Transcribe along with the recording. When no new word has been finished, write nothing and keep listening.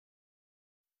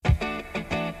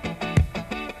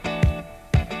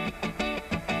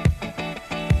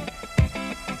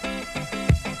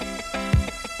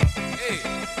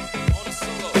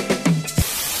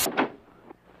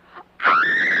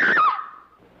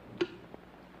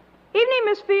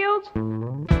Miss Fields?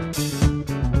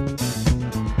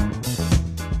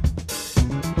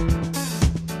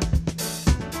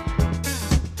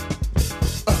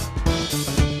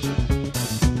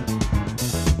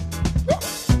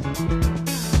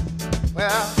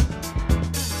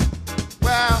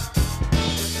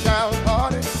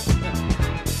 Downhearted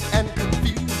and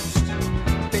confused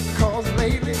because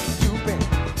lately you've been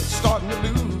starting to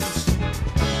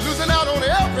losing out on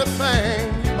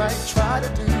everything you might try to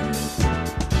do.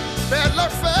 Bad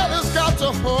luck fella's got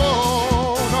to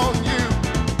hold on you.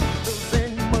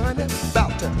 Losing money,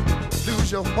 about to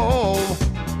lose your home.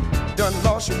 Done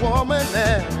lost your woman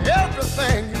and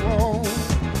everything you own.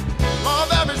 Law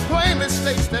of average plainly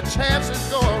states that chances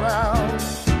go around.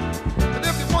 And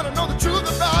if you want to know the truth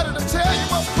about it, I'll tell you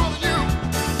what's pulling you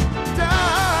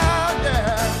down,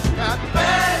 yeah. Got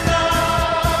bad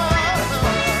love.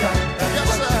 Yes,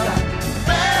 sir.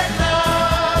 Bad love.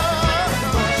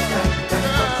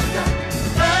 Yeah.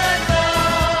 Bad love.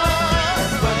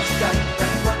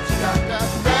 Got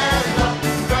bad love.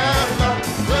 Bad love.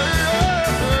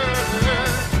 Yeah.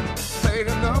 Play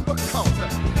the number counter.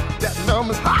 That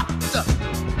number's hot.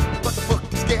 But the book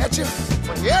is getting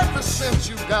for every cent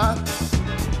you got.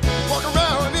 Walk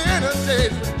around in a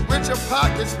daze with your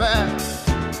pockets back.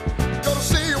 Go to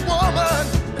see a woman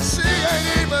and she ain't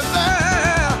even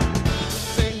there.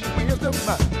 Say wisdom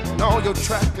and all your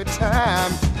track of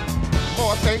time.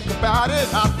 More I think about it,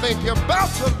 I think you're about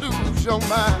to lose your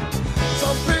mind.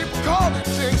 Some people call it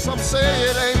jinx, some say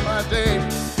it ain't my day.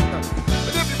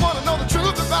 But if you want to know the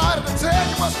truth about it, I'll tell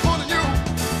you what's pulling you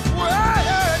way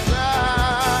down.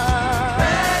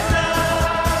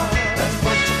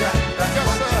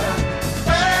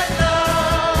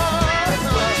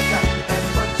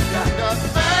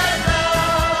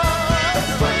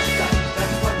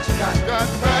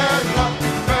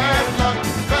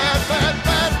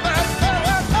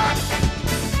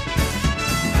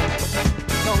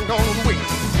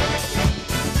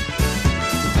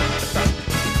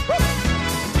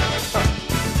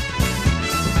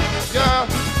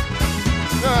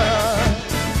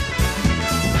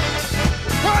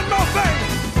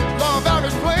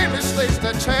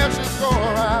 That chances go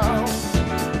around.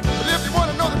 But if you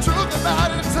want to know the truth about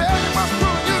it, I'll tell you what's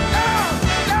pulling you down,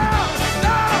 down,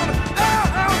 down,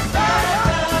 down,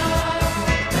 down.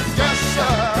 Yes,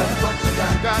 sir.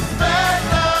 Got bad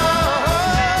love.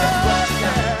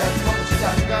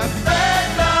 Got bad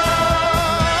love. Got bad love.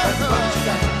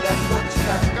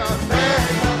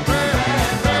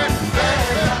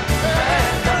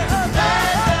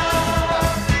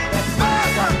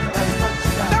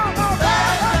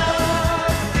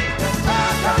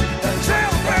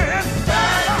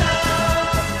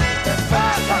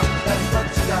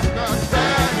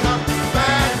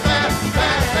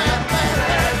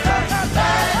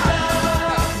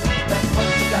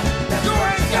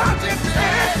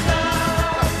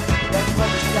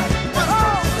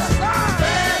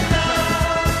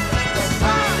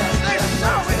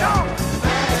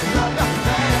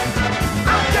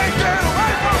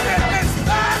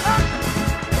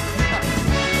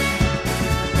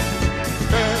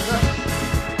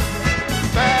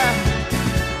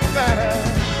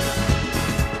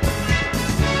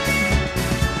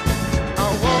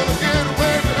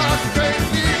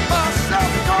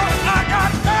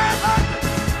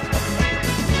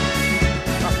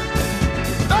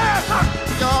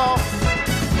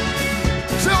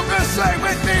 Say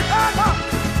with me, bad luck.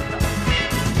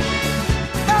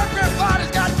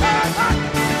 Everybody's got bad luck.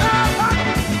 Bad luck.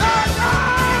 Bad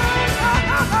luck.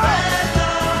 Bad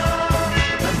luck.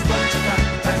 That's what you got.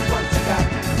 That's what you got.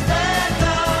 Bad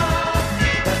luck.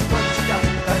 That's what you got.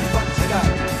 That's what you got.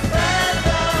 Bad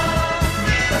luck.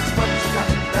 That's what you got.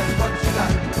 That's what you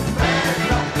got. Bad luck. Bad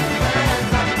luck. Bad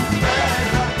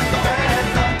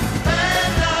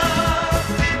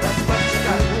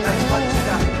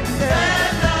luck. Bad luck. Bad luck. That's what you got. That's what you got. Bad luck.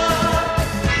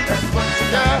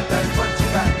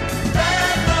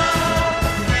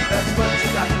 That's what you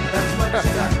got. That's what you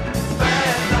got.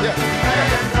 Bad luck.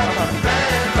 That's what you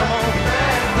got. That's what you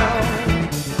got. Bad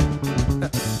luck. Yeah. Bad luck. Bad luck. Bad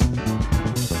luck.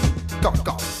 Go,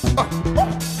 go.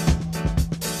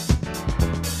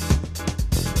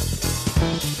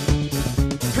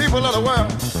 People of the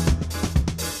world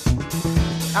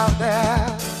out there,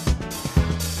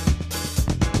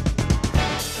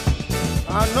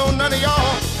 I know none of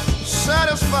y'all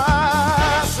satisfied.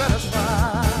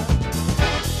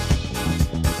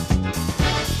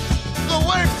 The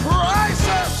way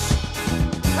prices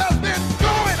have been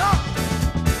going up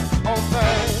on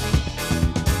things.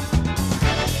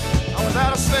 I was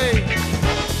out of state.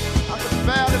 I could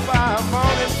barely buy a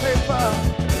morning paper.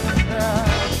 Yeah.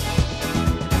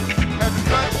 Had to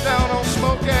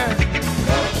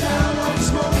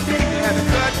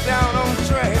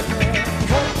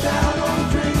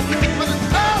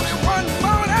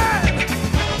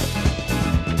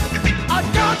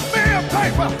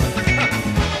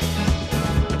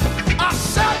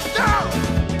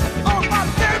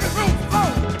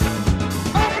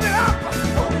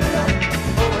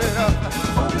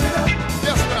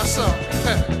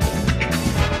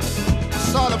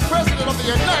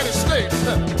United States.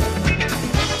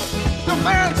 The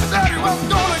man said he was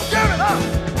gonna give it up.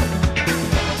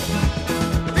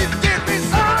 He did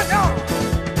resign, y'all.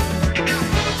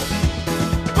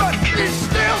 But he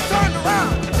still turned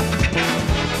around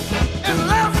and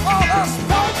left all us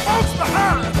poor folks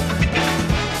behind.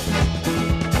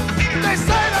 They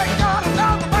say they got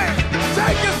another man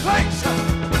take his place,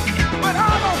 but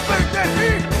I don't think that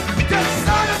he can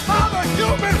satisfy the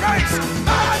human race.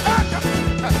 Bad luck.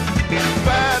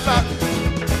 Bad luck.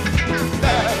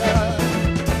 Bad luck.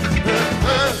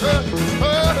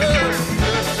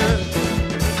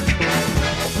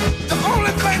 The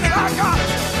only thing that I got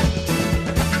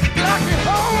that I can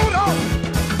hold on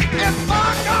is my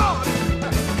God.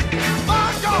 My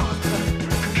God.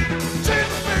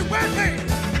 Jesus be with me.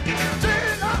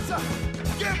 Jesus,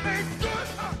 give me good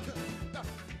luck.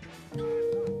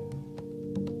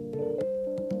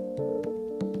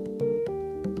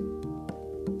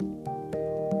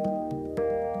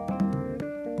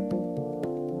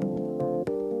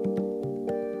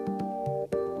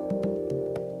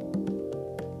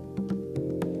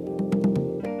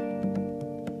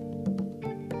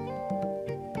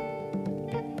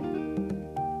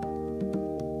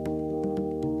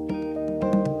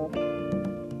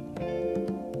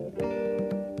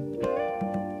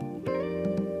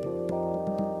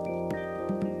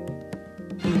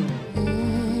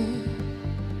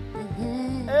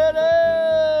 It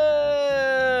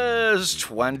is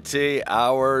 20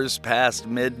 hours past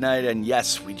midnight, and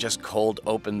yes, we just cold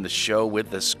opened the show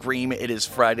with a scream. It is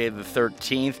Friday the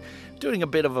 13th. Doing a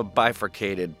bit of a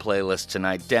bifurcated playlist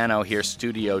tonight. Dano here,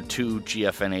 Studio 2,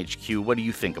 GFNHQ. What do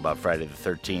you think about Friday the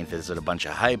 13th? Is it a bunch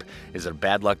of hype? Is it a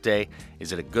bad luck day?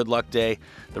 Is it a good luck day?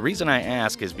 The reason I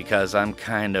ask is because I'm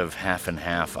kind of half and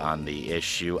half on the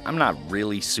issue. I'm not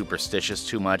really superstitious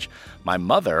too much. My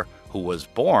mother, who was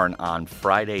born on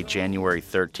Friday, January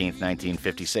 13th,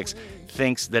 1956,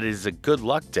 thinks that it is a good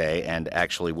luck day and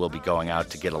actually will be going out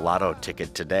to get a lotto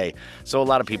ticket today. So a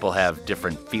lot of people have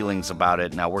different feelings about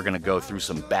it. Now we're going to go through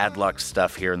some bad luck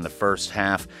stuff here in the first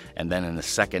half, and then in the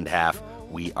second half,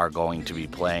 we are going to be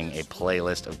playing a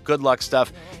playlist of good luck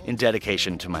stuff in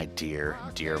dedication to my dear,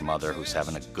 dear mother who's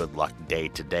having a good luck day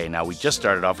today. Now, we just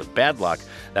started off with bad luck.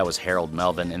 That was Harold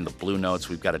Melvin in the Blue Notes.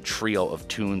 We've got a trio of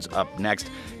tunes up next.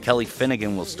 Kelly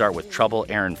Finnegan will start with Trouble.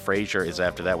 Aaron Frazier is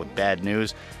after that with Bad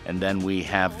News. And then we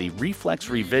have the Reflex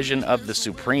revision of the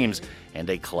Supremes and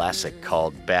a classic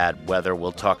called Bad Weather.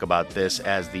 We'll talk about this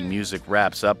as the music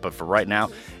wraps up, but for right now,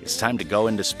 it's time to go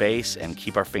into space and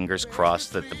keep our fingers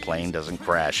crossed that the plane doesn't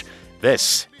crash.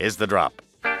 This is The Drop.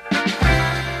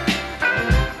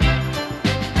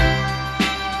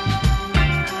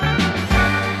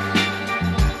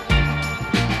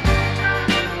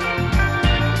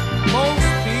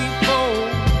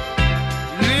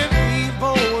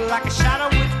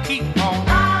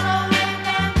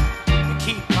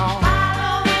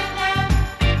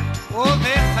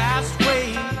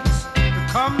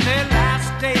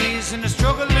 And the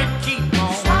struggle and keep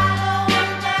on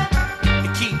swallowing them,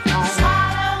 keep on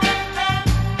swallowing them.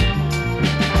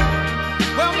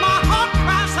 Well, my heart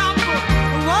cries out for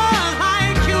one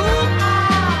like you,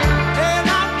 and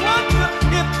I wonder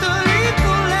if the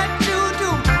evil that you do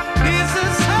is a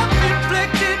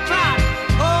self-inflicted crime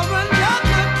or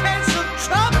another case of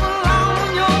trouble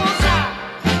on your side.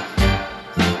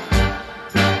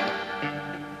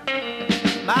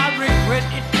 My regret,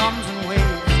 it comes in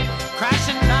waves,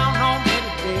 crashing down on me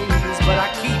days, but I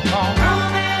keep on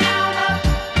moving on up.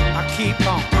 I keep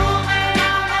on moving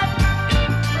on up.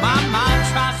 My mind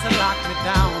tries to lock me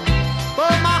down,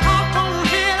 but my heart won't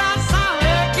hear that sound.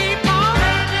 I keep on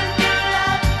living through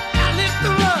love. I live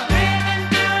through love, living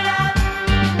through love.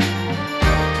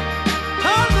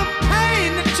 Oh, the pain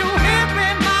that you hear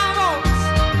in my voice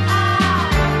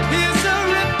is a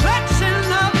reflection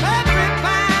of every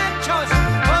bad choice.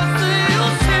 What's the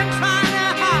use in trying to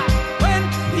hide when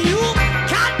you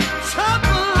got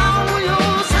trouble on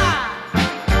your side?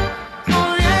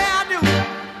 Oh yeah.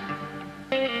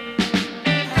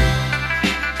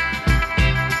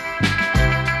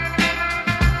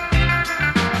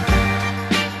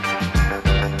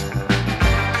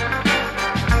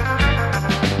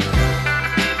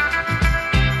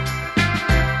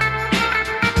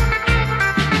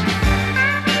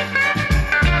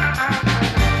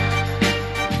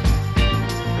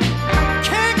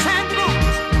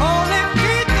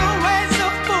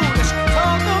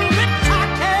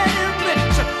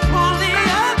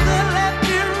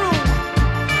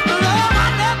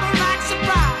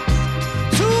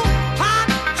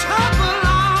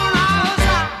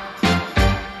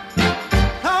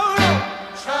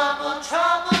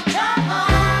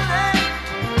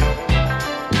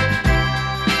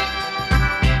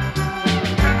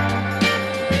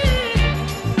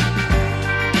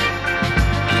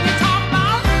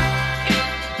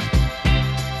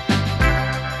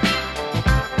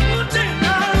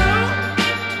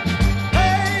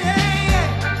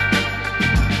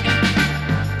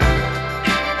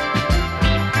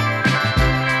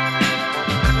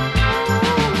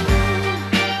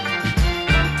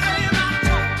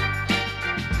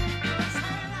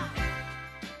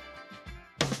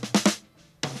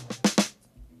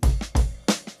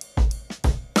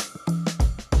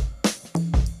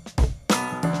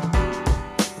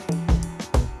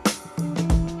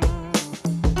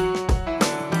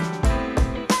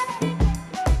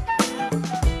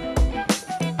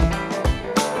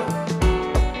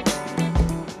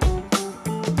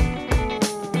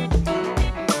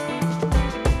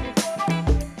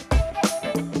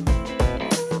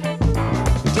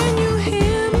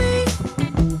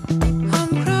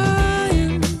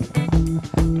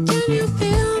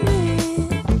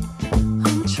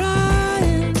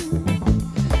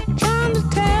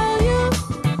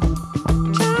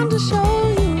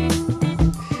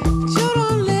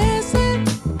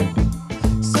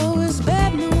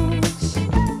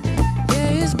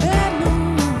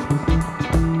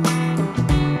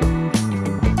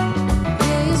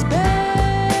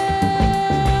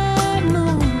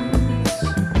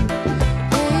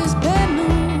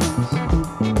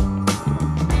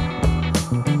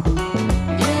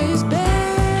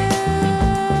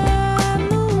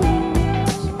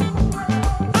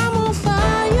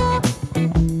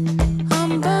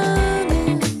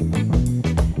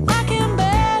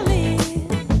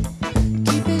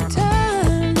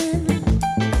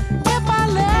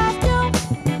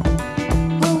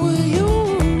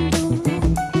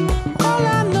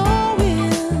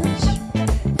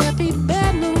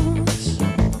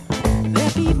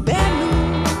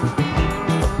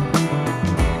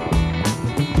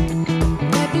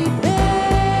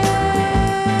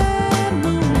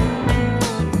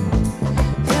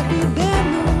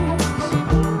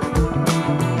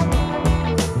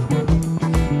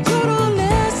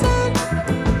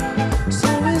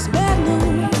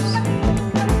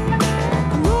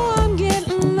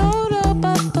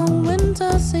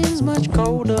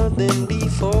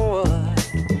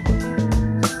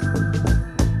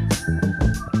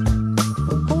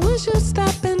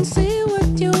 can see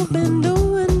what you've been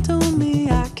doing to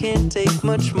me. I can't take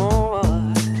much more.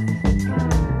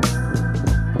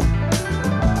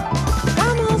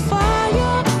 I'm on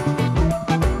fire,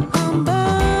 I'm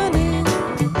burning.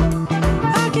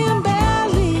 I can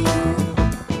barely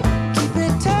keep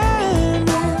it turning.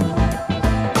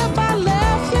 If I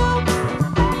left you,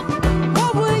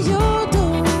 what would you do?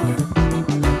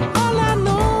 All I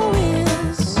know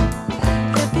is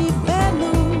there'd be bad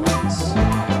news.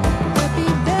 There'd be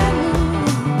bad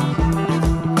news.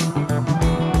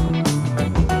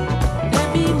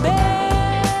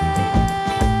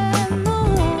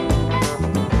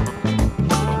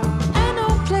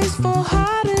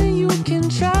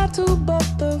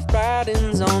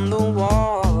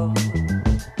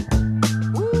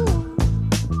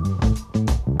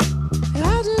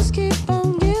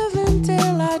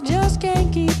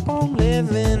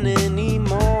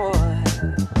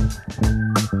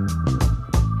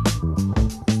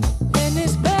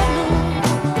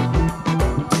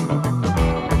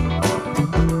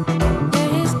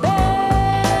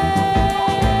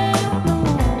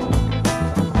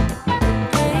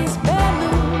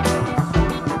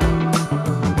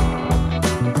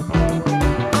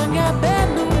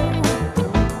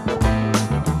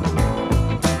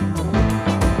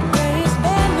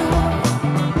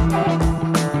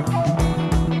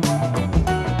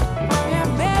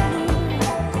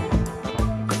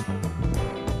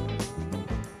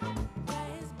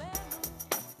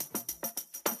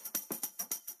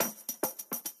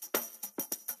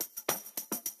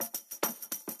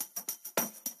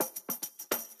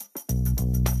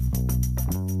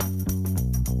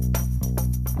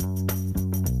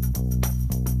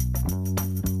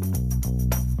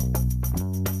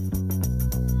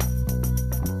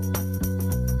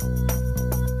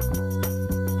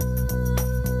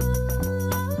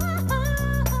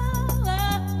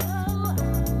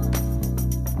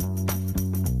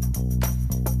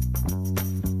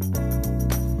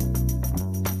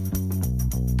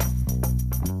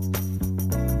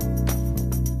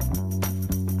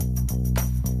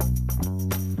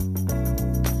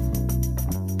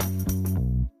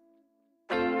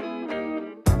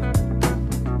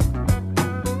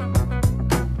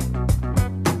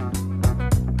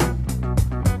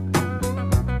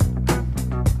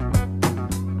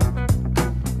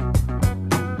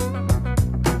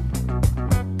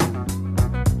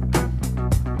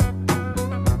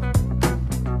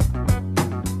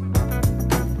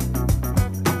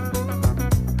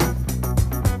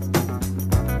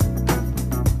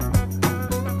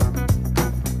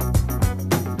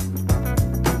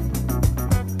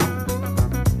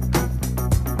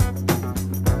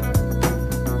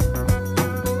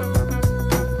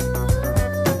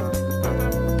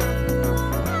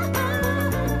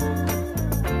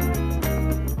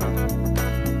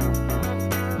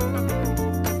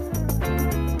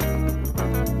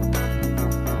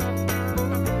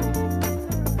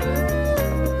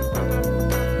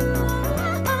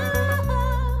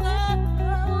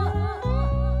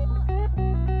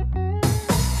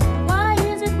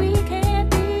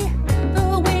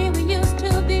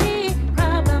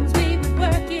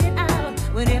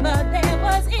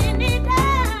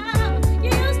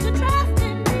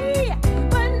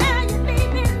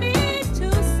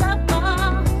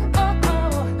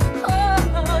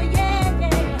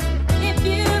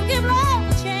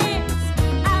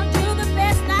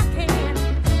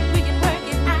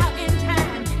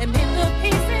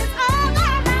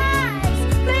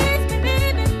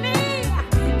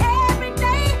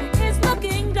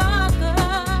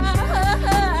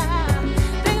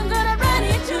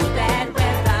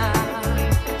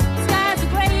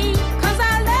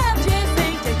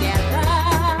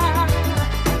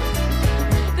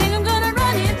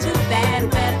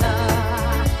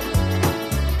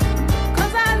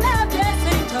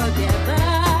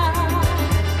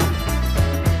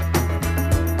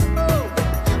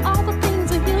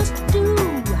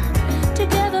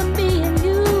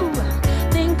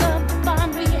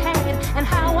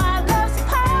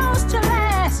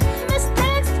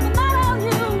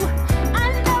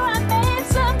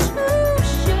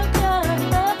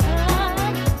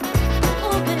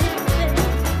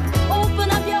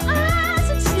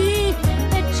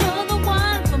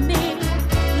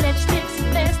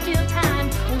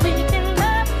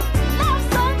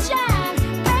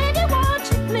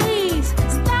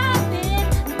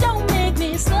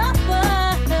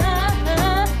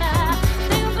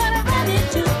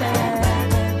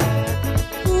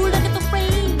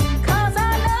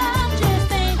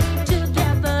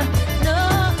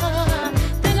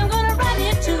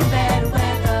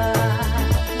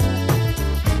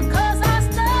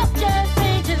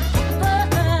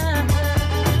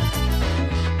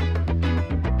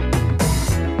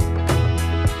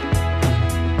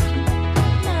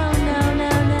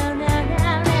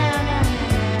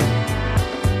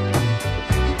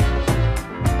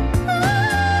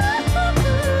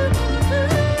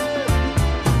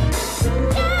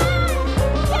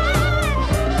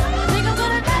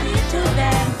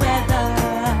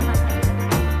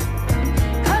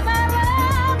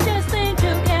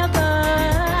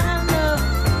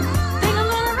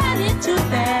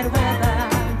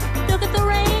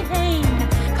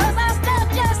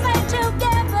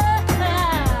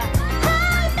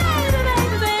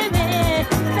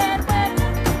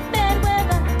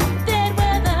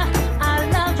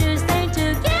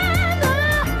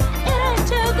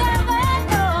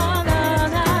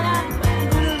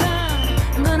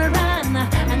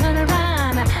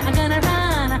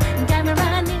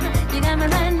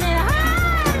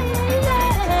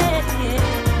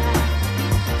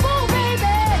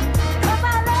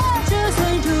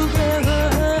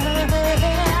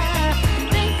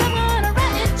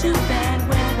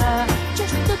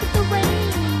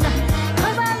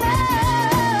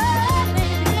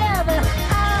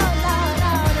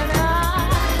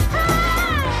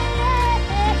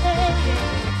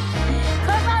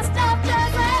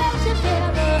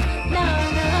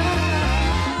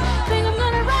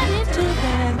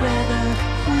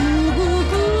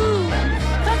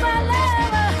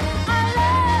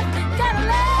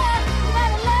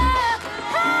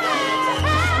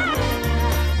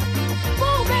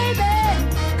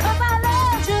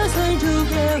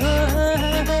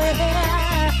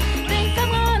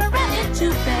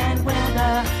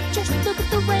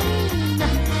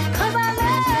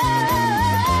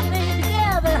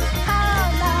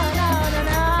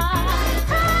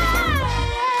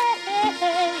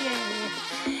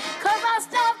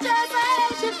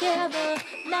 together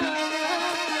now.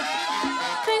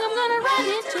 Think I'm gonna run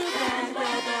into bad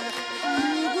weather.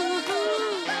 Ooh,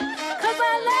 'cause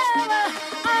I love,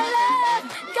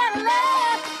 gotta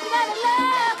love,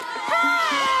 hey,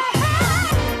 hey.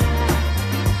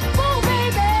 Ooh,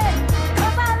 baby,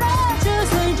 'cause I love to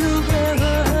sing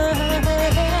together.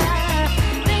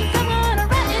 Think I'm gonna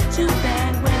run into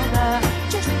bad weather.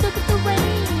 Just look at the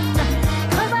rain.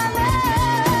 'Cause I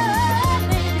love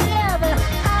being together.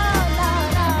 Oh, no,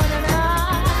 no, no, no.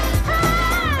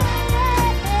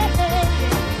 Hey, hey, hey.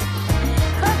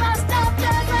 'Cause I stopped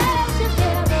just right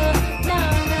together. No,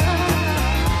 no.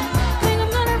 Think I'm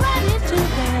gonna run into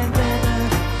bad weather.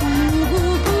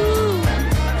 Ooh,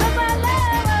 'cause I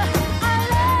love,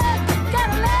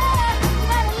 gotta love,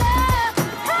 hey, hey.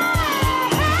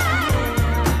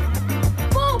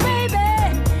 Ooh, baby,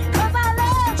 'cause I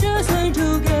love to sing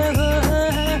together.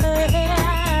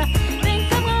 Think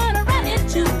I'm gonna run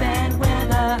into bad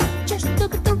weather. Just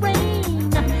look at the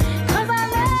rain. 'Cause I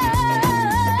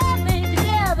love being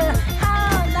together.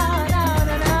 Oh, no, no,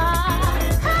 no, no.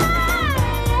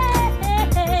 Hey, hey,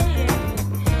 hey.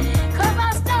 'Cause I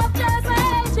stopped just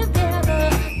right together.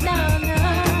 No, no.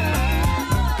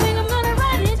 Think I'm gonna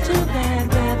run into bad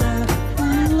weather.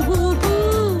 Ooh,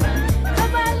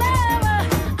 'cause I love,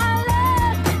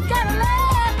 gotta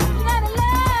love,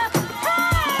 hey,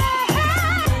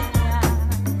 hey.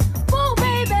 Ooh,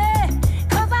 baby,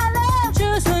 'cause I love to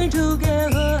sing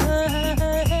together.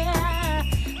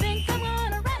 Think I'm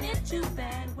gonna run into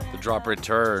bad weather. The drop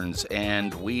returns,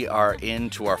 and we are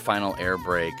into our final air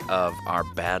break of our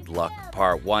Bad Luck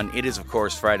Part 1. It is, of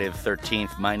course, Friday the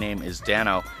 13th. My name is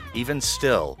Dano, even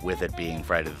still with it being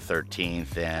Friday the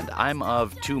 13th, and I'm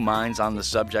of two minds on the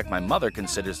subject. My mother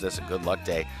considers this a good luck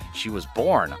day. She was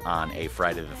born on a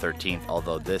Friday the 13th,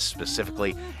 although this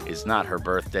specifically is not her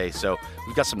birthday, so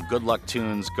we've got some good luck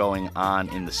tunes going on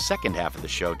in the second half of the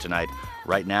show tonight.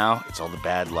 Right now, it's all the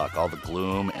bad luck, all the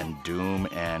gloom and doom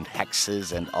and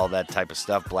hexes and all that type of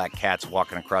stuff. Black cats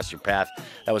walking across your path.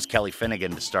 That was Kelly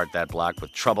Finnegan to start that block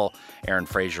with Trouble. Aaron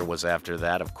Frazier was after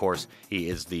that. Of course, he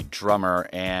is the drummer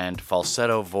and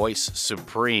falsetto voice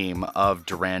supreme of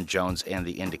Duran Jones and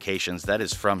the Indications. That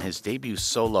is from his debut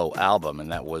solo album,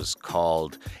 and that was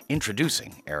called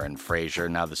Introducing Aaron Frazier.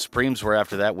 Now, the Supremes were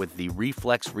after that with the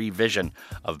Reflex revision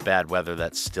of Bad Weather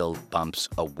that still bumps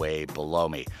away below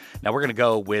me. Now, we're going to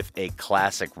go with a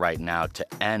classic right now to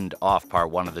end off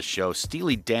part one of the show.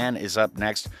 Steely Dan is up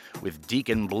next with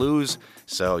Deacon Blues.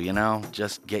 So,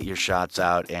 just get your shots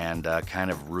out and kind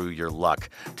of rue your luck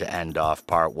to end off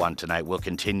part one tonight. We'll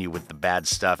continue with the bad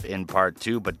stuff in part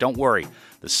two, but don't worry,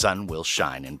 the sun will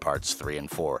shine in parts 3 and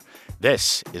 4.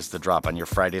 This is The Drop on your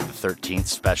Friday the 13th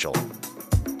special.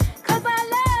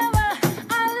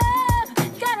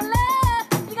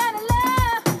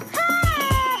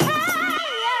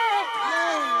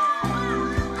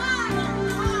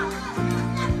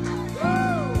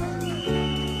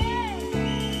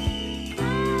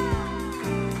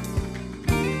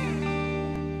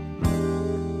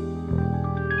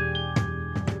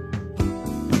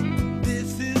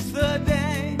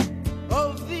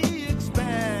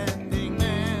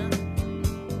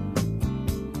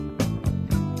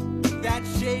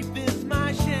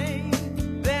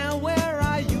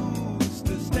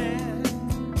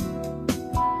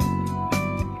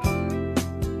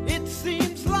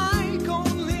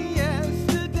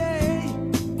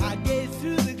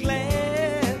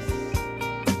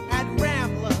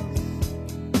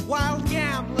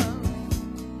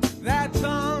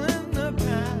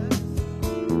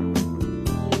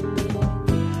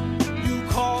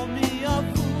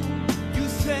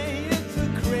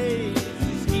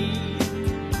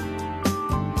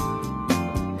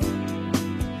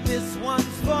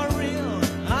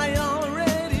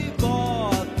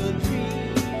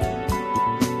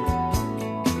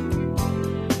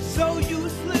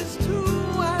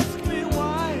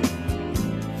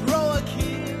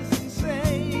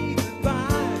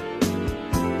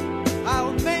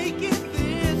 I'll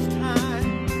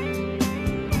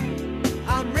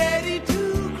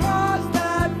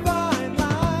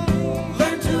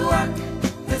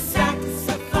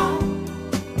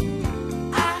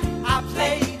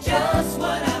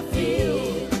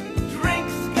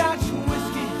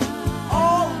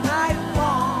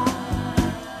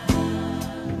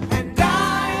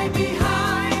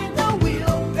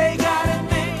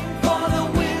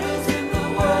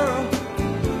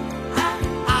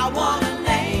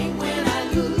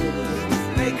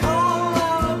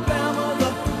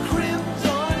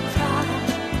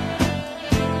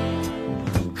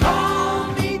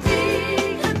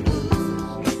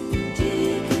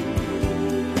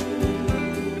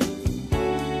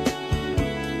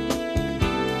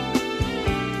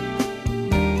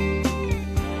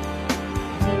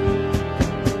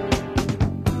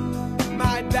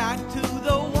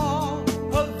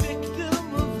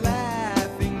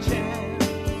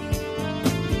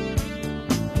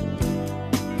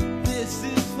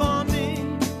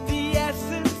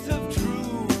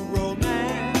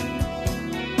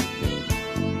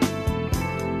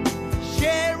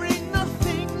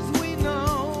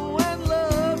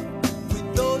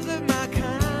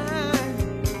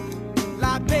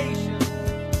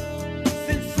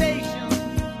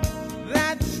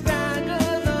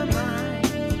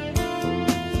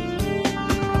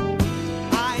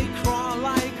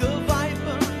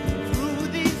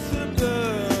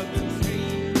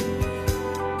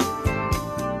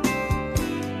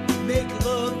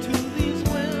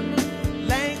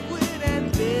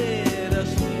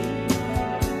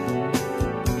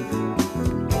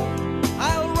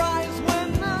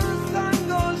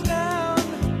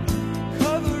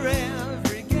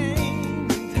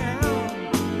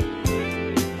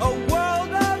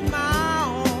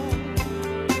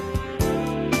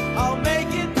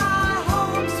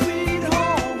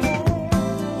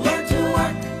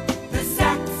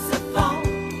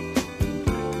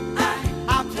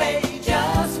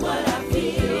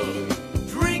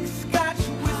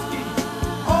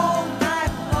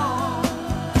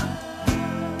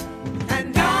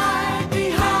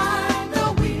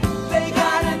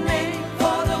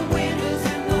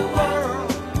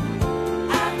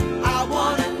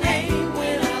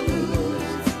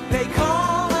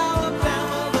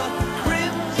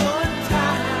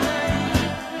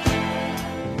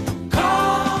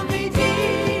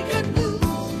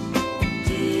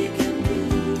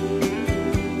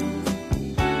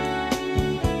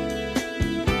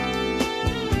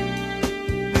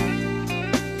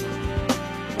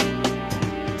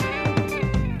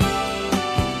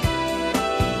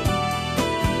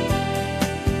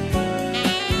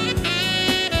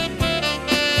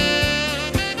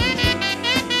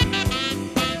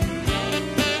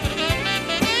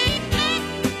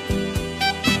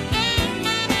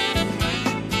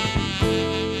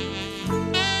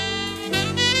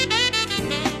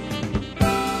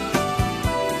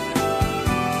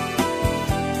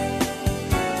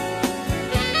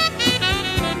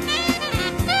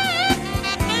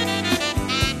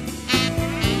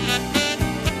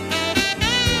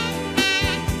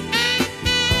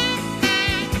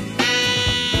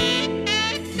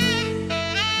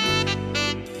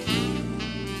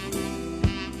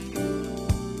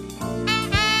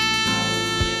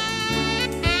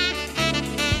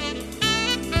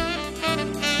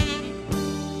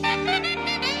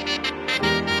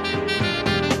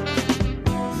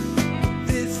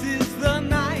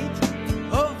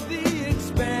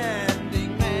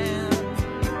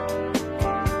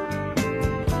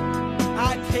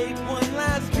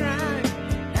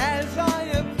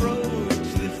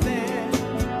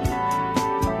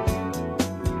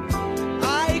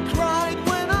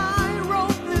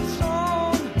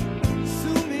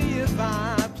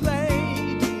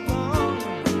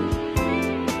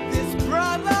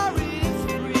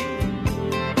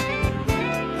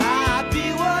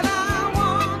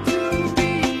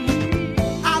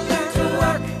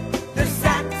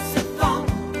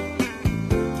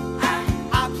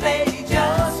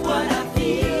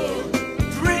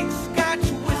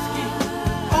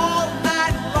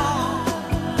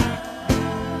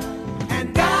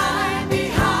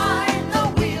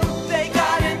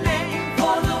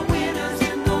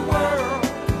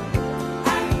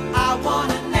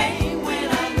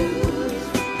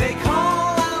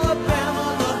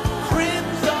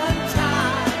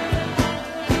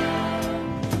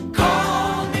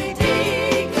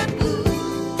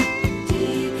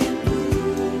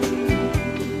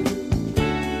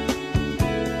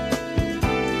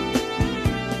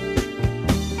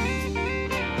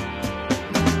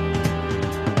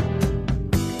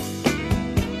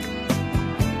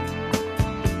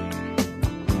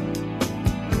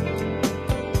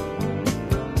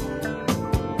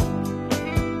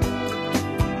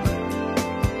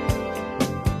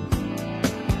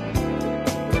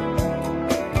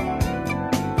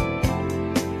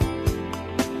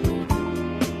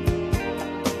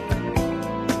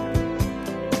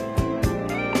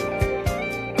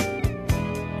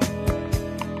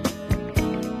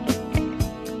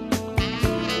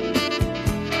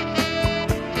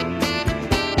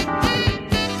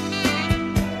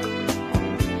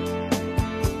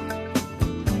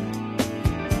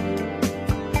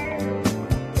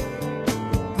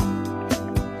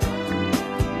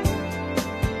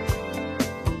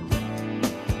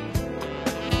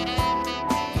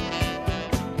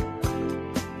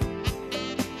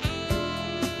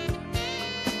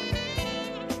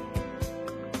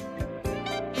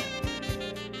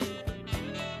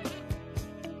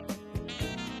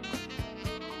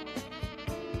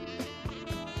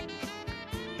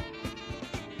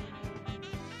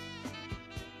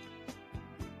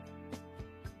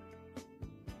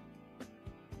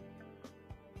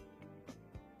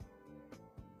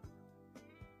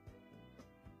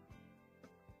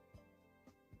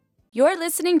You're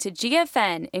listening to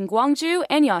GFN in Gwangju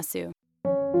and Yeosu.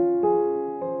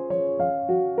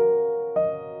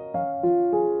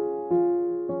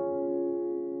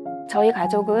 저희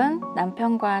가족은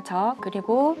남편과 저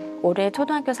그리고 올해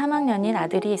초등학교 3학년인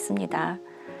아들이 있습니다.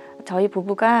 저희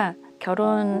부부가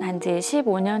결혼한 지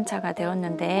 15년 차가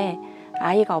되었는데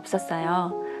아이가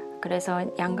없었어요. 그래서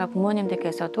양가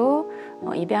부모님들께서도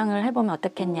입양을 해보면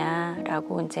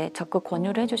어떻겠냐라고 이제 적극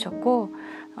권유를 해주셨고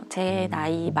제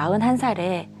나이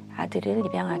 41살에 아들을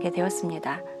입양하게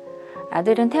되었습니다.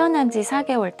 아들은 태어난 지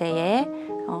 4개월 때에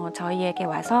저희에게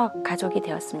와서 가족이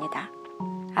되었습니다.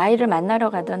 아이를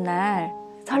만나러 가던 날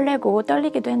설레고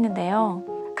떨리기도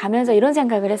했는데요. 가면서 이런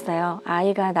생각을 했어요.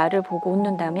 아이가 나를 보고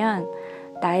웃는다면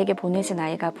나에게 보내신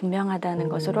아이가 분명하다는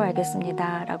것으로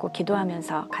알겠습니다. 라고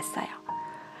기도하면서 갔어요.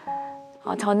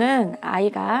 저는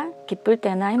아이가 기쁠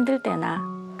때나 힘들 때나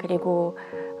그리고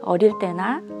어릴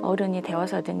때나 어른이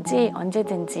되어서든지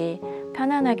언제든지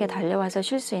편안하게 달려와서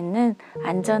쉴 수 있는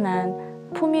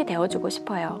안전한 품이 되어주고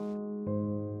싶어요.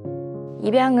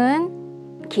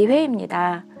 입양은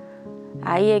기회입니다.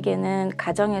 아이에게는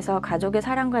가정에서 가족의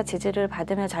사랑과 지지를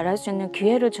받으며 자랄 수 있는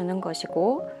기회를 주는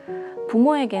것이고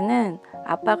부모에게는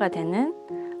아빠가 되는,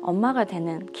 엄마가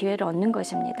되는 기회를 얻는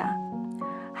것입니다.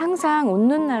 항상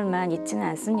웃는 날만 있지는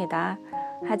않습니다.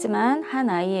 하지만 한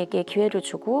아이에게 기회를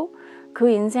주고 그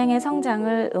인생의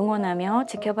성장을 응원하며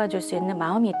지켜봐 줄 수 있는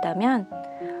마음이 있다면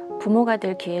부모가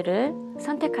될 기회를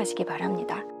선택하시기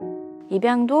바랍니다.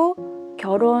 입양도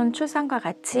결혼, 출산과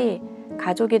같이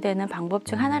가족이 되는 방법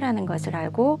중 하나라는 것을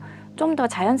알고 좀 더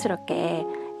자연스럽게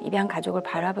입양 가족을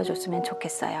바라봐 줬으면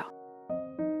좋겠어요.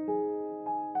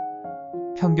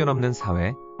 편견 없는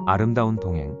사회, 아름다운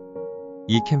동행.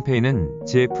 이 캠페인은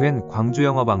GFN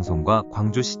광주영어방송과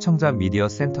광주 시청자 미디어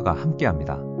센터가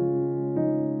함께합니다.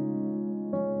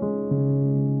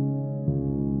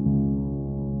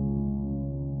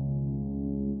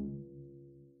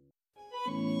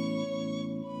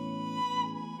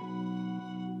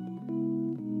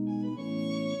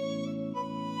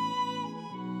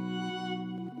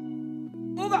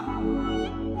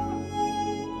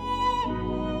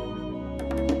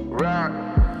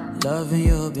 Loving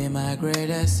you be my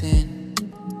greatest sin.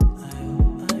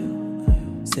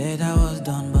 Said I was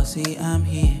done, but see I'm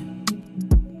here.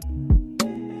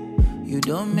 You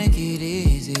don't make it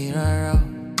easy, rara,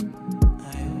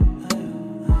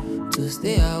 to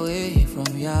stay away from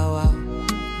Yawa.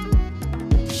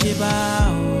 Shiba,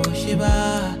 oh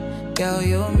Shiba, girl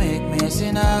you make me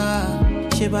sinner.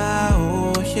 Shiba,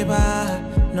 oh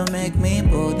Shiba, no make me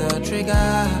pull the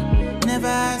trigger.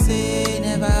 Never say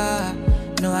never.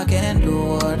 No, I can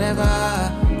do whatever.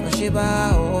 For Shiba,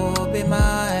 oh, be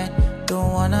mine.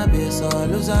 Don't wanna be so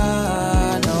loser,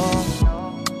 no.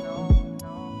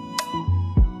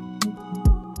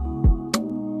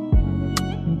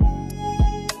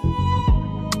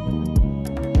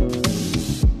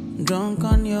 Drunk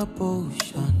on your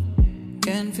potion,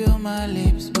 can feel my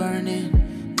lips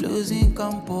burning, losing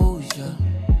composure.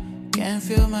 Can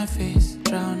feel my face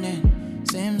drowning,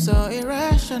 seems so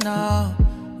irrational.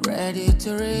 Ready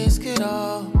to risk it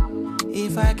all.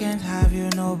 If I can't have you,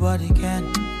 nobody can.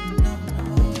 No,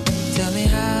 no. Tell me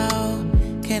how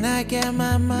can I get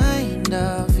my mind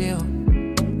off you?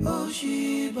 Oh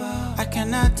Shiba, I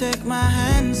cannot take my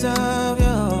hands off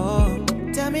you.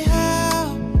 Tell me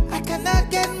how I cannot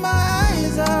get my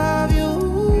eyes off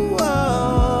you.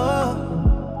 Oh,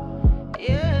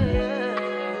 yeah.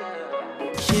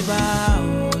 Shiba,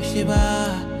 oh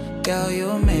Shiba, girl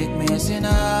you make me a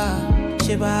sinner.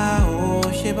 Shiba, oh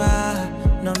Shiba,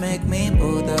 no make me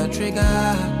pull the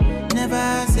trigger.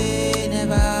 Never say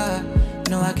never.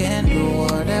 No, I can do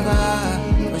whatever.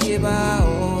 Oh Shiba,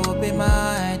 oh be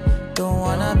mine. Don't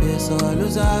wanna be so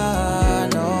loser,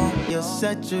 no. You're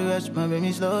such a rush, my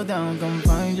baby, slow down, come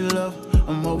find your love.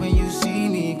 I'm hoping you see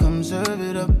me, come serve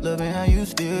it up. Loving how you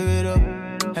stir it up.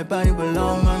 That body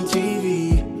belong on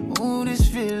TV. Ooh, this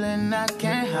feeling I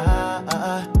can't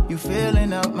hide. You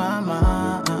filling up my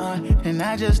mind, and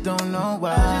I just don't know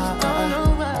why.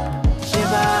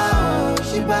 Shiba, oh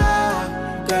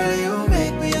Shiba, girl you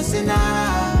make me a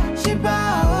sinner.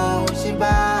 Shiba, oh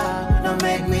Shiba, don't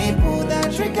make me pull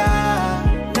that trigger.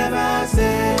 Never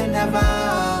say never.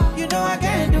 You know I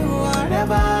can do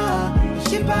whatever.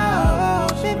 Shiba, oh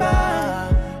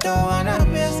Shiba, don't wanna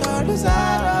miss or lose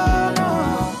out, no.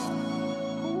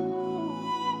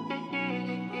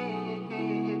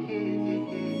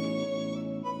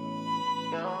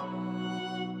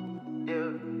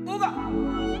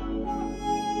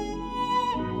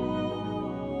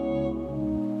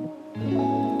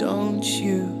 Don't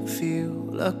you feel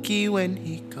lucky when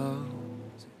he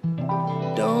calls?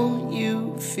 Don't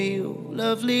you feel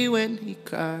lovely when he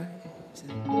cries?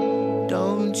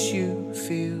 Don't you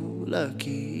feel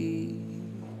lucky?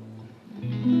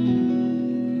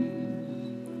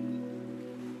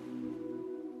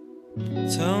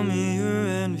 Tell me you're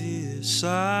envious,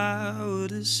 I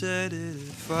would've said it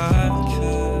if I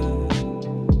could.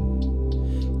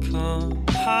 Come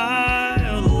high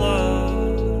or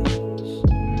lows,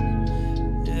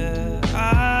 yeah,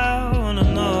 I wanna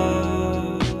know.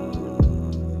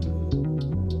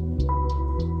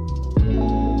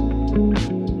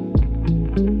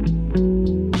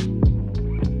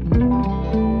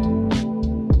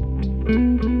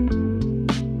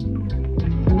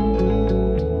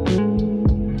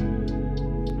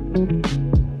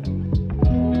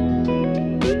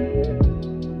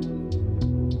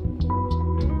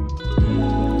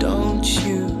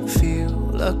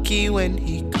 When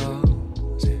he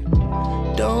calls,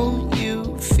 don't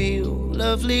you feel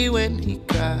lovely when he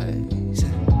cries?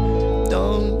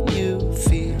 Don't you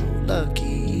feel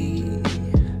lucky?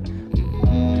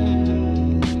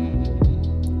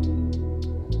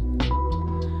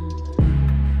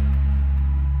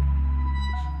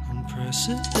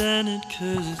 Unprecedented,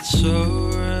 'cause it's so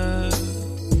rare,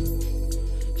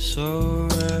 so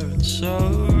rare and so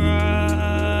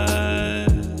right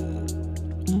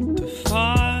to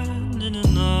find in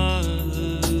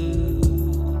another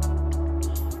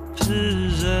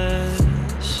possessive.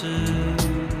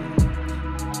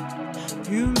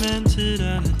 You meant it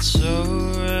and it's so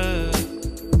rare,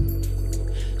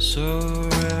 so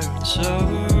rare and so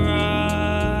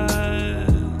right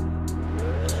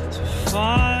to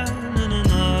find in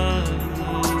another.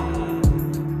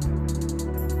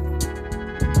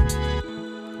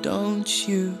 Don't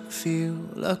you feel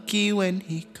lucky when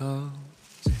he calls?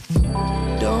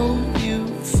 Don't you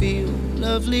feel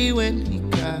lovely when he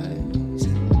cries?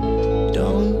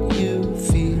 Don't you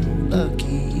feel lucky?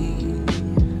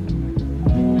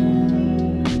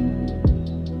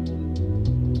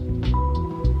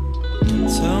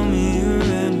 Tell me you're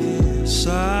envious,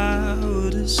 I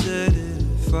would've said it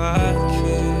if I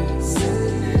could.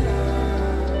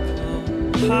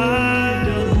 Come high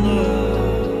or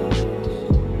low,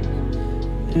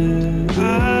 yeah,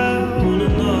 I wanna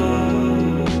know.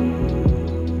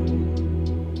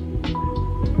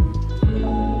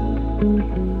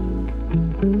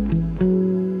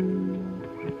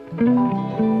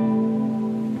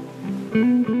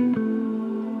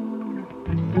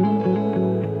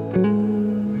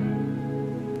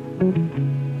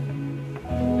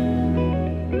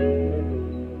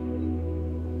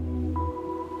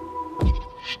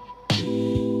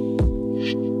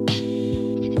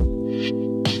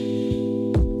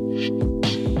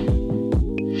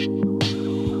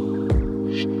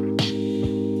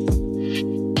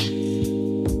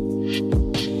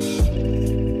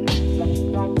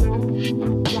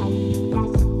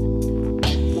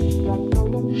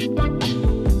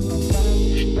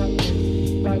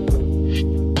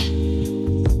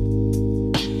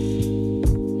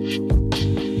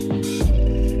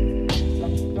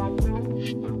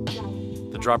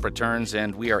 Drop returns,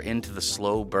 and we are into the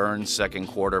slow burn second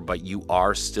quarter, but you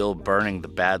are still burning. The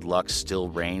bad luck still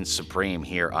reigns supreme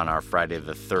here on our Friday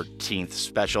the 13th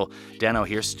special. Dano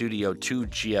here, Studio 2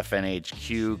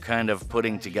 GFNHQ, kind of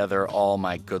putting together all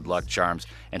my good luck charms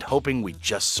and hoping we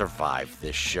just survive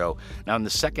this show. Now, in the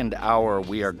second hour,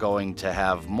 we are going to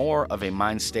have more of a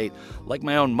mind state like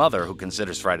my own mother, who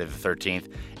considers Friday the 13th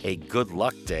a good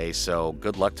luck day, so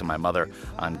good luck to my mother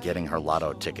on getting her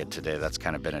lotto ticket today. That's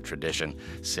kind of been a tradition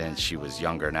since she was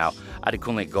younger. Now,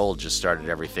 Adekunle Gold just started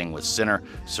everything with Sinner.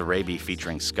 Sarabi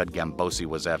featuring Scud Gambosi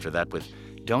was after that with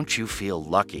Don't You Feel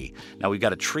Lucky. Now, we've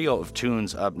got a trio of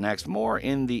tunes up next, more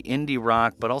in the indie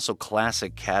rock, but also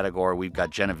classic category. We've got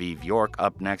Genevieve York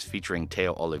up next featuring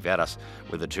Teo Oliveras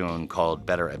with a tune called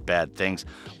Better at Bad Things.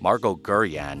 Margot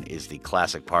Guryan is the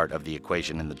classic part of the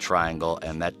equation in the triangle,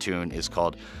 and that tune is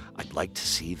called I'd Like to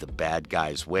See the Bad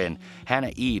Guys Win.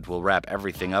 Hannah Eid will wrap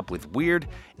everything up with Weird,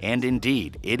 and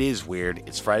indeed, it is weird.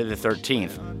 It's Friday the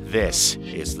 13th. This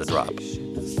is The Drop.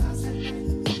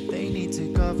 They need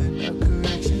to govern a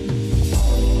correction.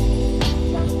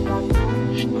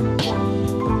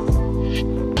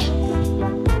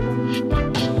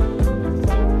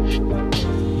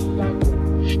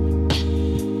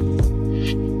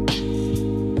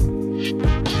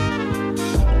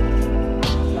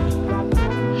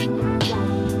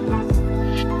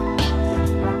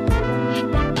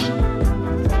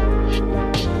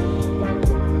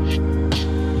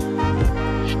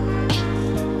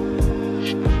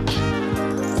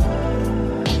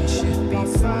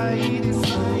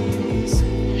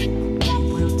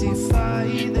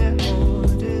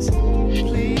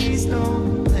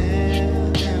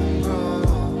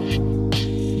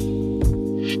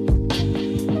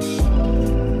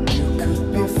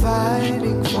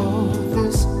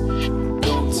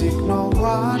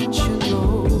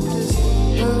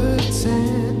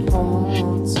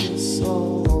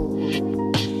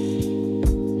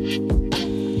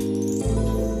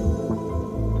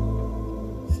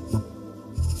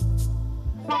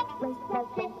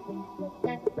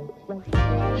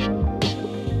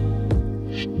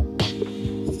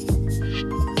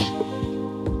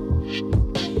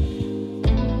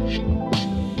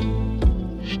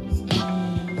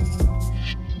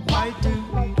 Why do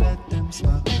we let them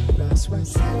smother us with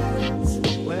silence?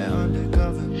 We're under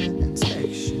government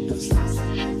inspection.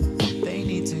 They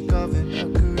need to govern a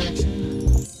correction.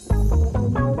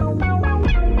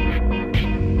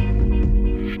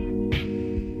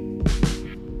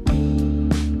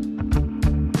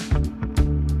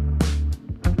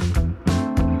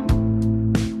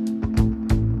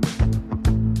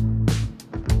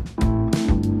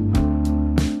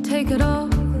 Take it all,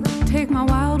 take my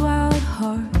wild, wild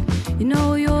heart. You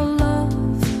know your love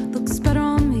looks better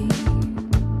on me.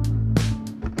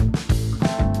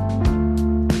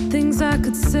 Things I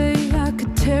could say, I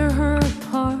could tear her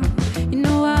apart. You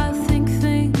know I think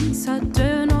things I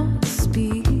dare not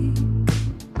speak.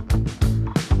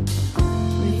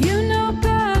 You know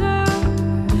better,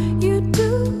 you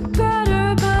do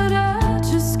better, but I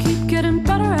just keep getting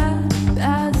better at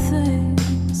bad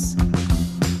things.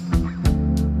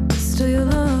 Still your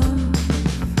love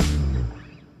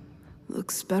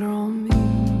looks better on me.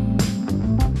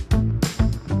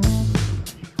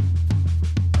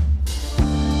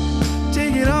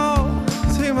 Take it all,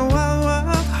 take my wild,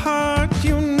 wild heart.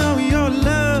 You know your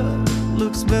love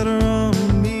looks better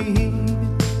on me.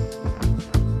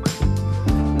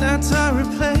 Nights I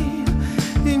replayed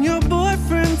in your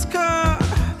boyfriend's car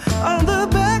on the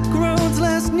back roads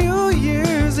last New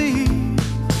Year's Eve.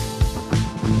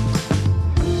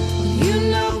 You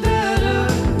know better,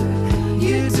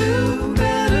 you do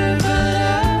better, but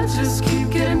I just keep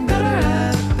getting better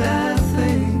at bad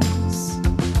things.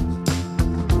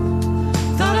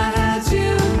 Thought I had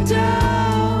you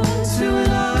down to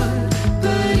an art,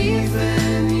 but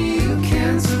even you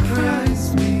can't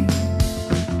surprise me.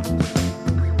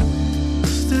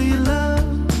 Still your love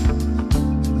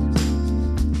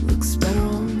looks better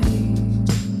on me.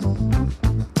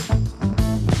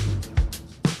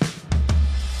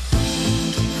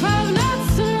 Five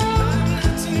nights in a row,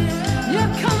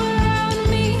 you're coming around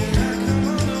me.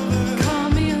 Call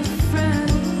me a friend.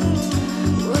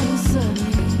 What does that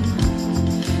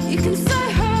mean? You can say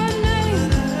her name,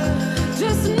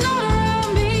 just not around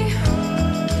me.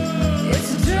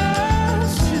 It's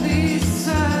just to be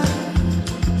sad,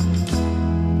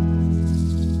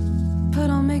 but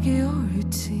I'll make it your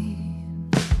routine.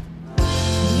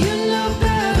 You know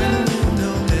better,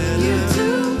 you do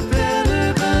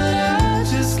better, but I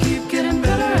just keep getting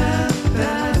better at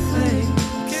bad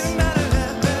things.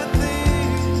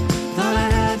 Thought I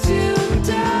had you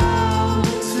down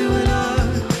to an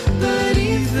art, but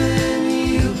even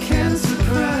you can't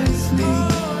surprise me.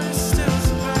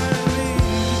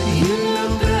 You know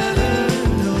better,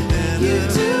 you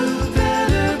do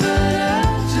better, but I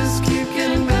just keep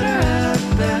getting better at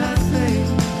bad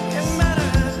things.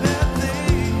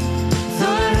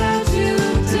 Thought I had you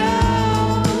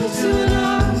down to an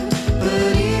art,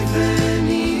 but even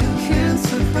you can't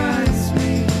surprise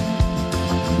me.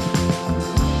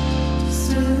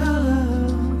 Still your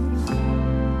love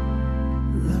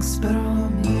looks better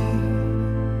on me.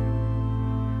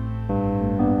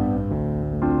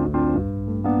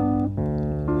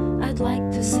 I'd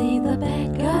like to see the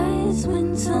bad guys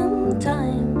win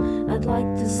sometime. I'd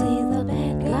like to see the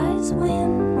bad guys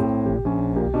win.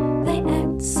 They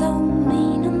act so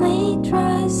mean and they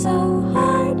try so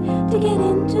hard to get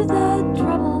into the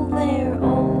trouble they're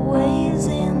always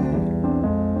in.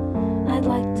 I'd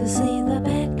like to see the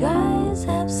bad guys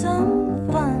have some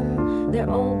fun. They're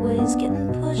always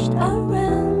getting pushed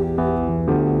around.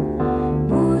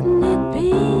 Wouldn't it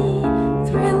be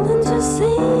thrilling to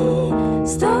see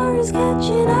stories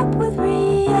catching up with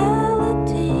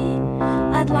reality?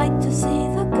 I'd like to see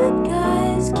the good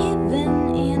guys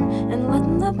giving in and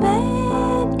letting the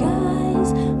bad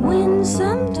guys win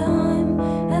sometime.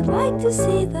 I'd like to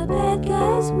see the bad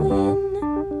guys win.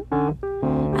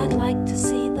 I'd like to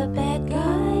see the bad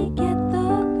guy get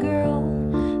the girl.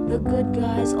 The good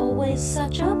guy's always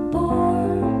such a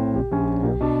bore.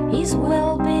 He's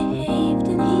well behaved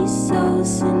and he's so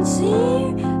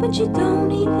sincere, but you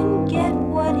don't even get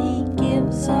what he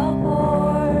gives a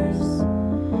horse.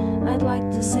 I'd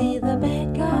like to see the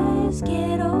bad guys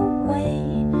get away.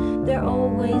 They're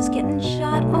always getting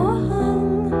shot or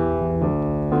hung.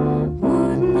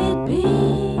 Wouldn't it be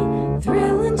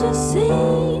thrilling to see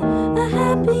a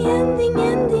happy ending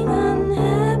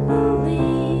unhappily?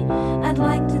 I'd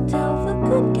like to tell the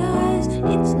good guys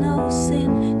it's no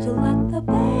sin to let the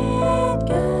bad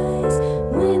guys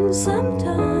win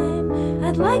sometime.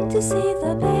 I'd like to see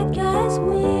the bad guys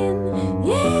win.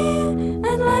 Yeah,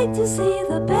 I'd like to see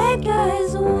the bad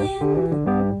guys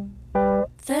win.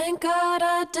 Thank God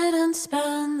I didn't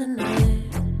spend the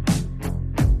night,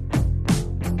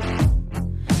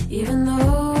 even though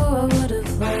I would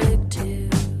have liked to.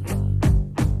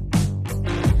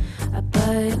 I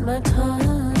bite my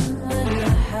tongue when I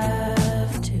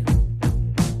have to.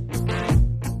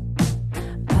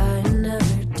 I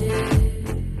never do.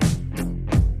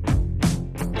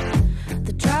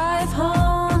 The drive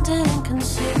home didn't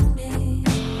consume me,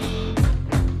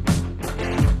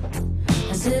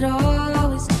 as it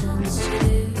always tends to.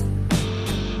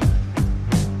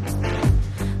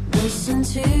 Listen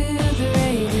to the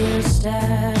radio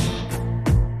static.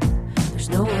 There's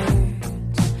no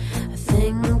words I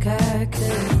think I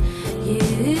could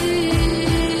use.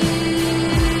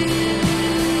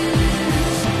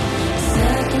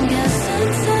 Second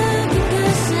guessing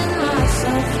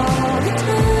myself all the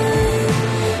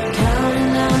time. Counting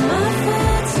down my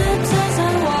footsteps as I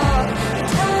walk.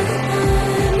 Tired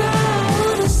mind, I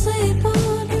wanna sleep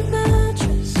on your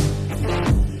mattress.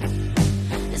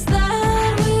 Is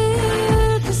that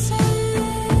weird to say?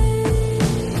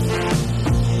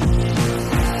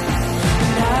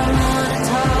 And I wanna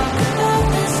talk about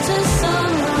this to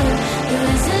someone who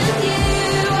isn't you.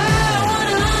 I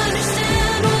wanna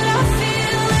understand what I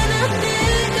feel, and I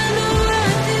think I know I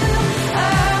do.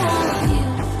 I want you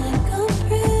to think I'm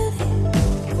pretty.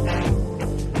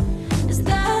 Is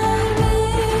that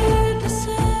weird to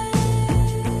say?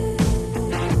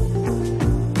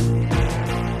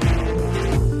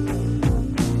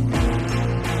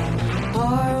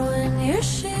 Borrowing your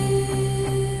shoes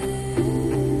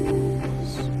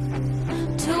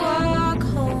to walk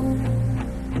home,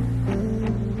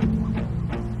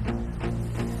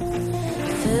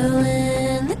 fill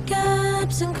in the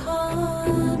gaps in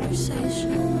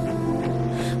conversation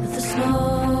with a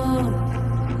smoke,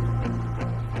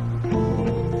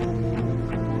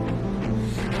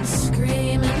 and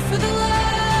screaming for the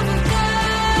love of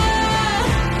God.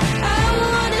 I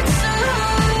want it so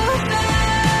bad.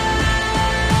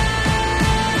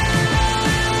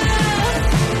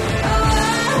 Oh,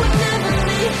 I would never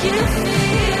make you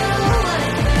feel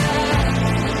like that.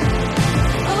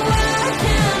 Oh, why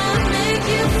can't I make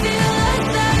you feel like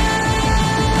that?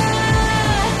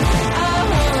 I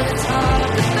wanna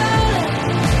talk about it,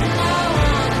 and I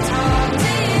wanna talk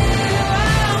to you.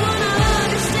 I wanna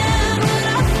understand what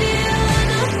I feel, and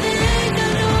I think I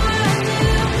know I do.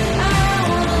 I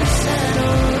wanna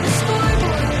settle the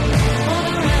scoreboard,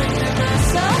 wanna render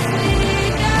myself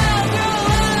weak. I'll grow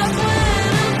up when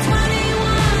I'm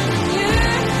 21 and you're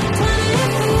 23.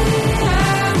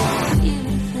 I want you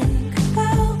to think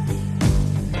about me.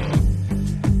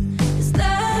 Is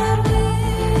that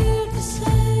weird to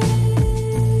say?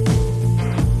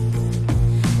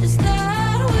 Is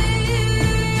that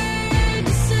weird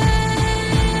to say?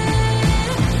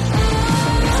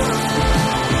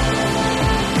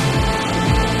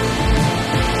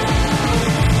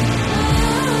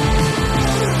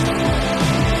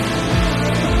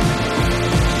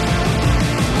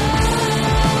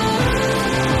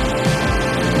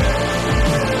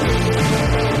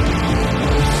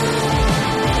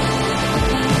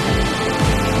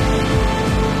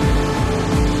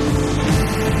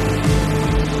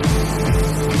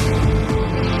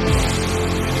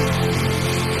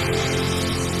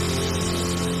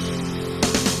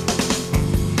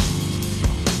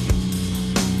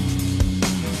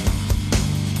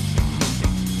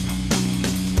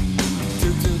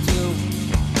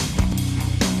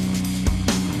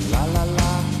 La la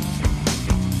la.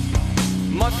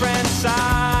 My friend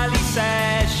Sally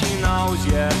says she knows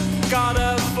you. Got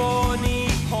a funny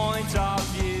point of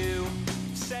view.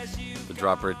 Says you. The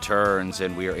drop returns,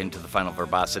 and we are into the final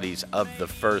verbosities of the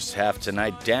first half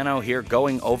tonight. Dano here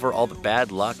going over all the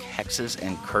bad luck, hexes,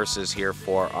 and curses here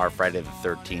for our Friday the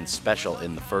 13th special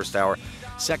in the first hour.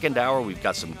 Second hour, we've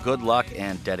got some good luck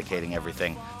and dedicating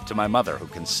everything to my mother, who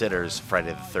considers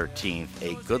Friday the 13th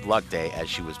a good luck day, as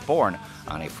she was born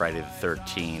on a Friday the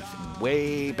 13th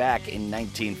way back in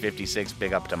 1956.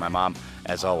 Big up to my mom,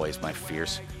 as always, my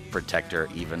fierce protector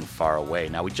even far away.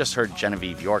 Now, we just heard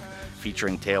Genevieve York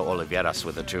featuring Teo Oliveras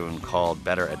with a tune called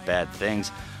Better at Bad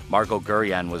Things. Margot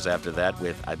Gurian was after that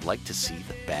with I'd Like to See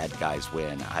the Bad Guys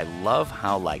Win. I love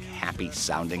how happy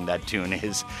sounding that tune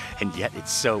is, and yet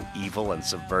it's so evil and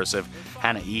subversive.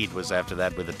 Hannah Eid was after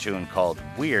that with a tune called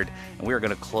Weird, and we are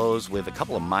going to close with a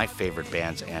couple of my favorite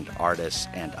bands and artists,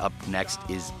 and up next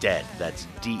is Dead. That's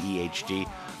D-E-H-D,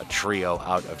 a trio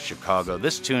out of Chicago.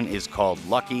 This tune is called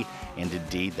Lucky, and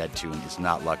indeed that tune is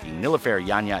not lucky. Nilüfer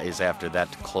Yanya is after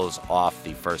that to close off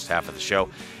the first half of the show,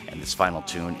 and this final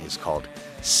tune is called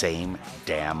Same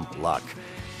Damn Luck.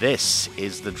 This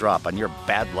is The Drop on your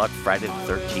Bad Luck Friday the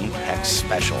 13th Hex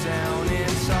special. Down in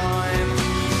time,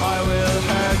 I will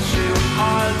hurt you,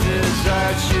 I'll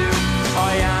desert you.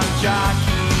 I am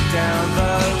Jackie down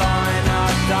the line.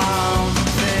 I don't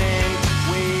think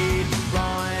we'd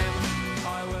rhyme.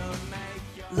 I will make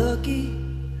you lucky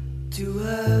to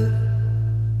have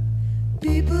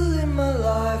people in my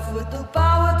life with the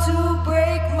power to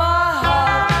break my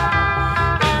heart.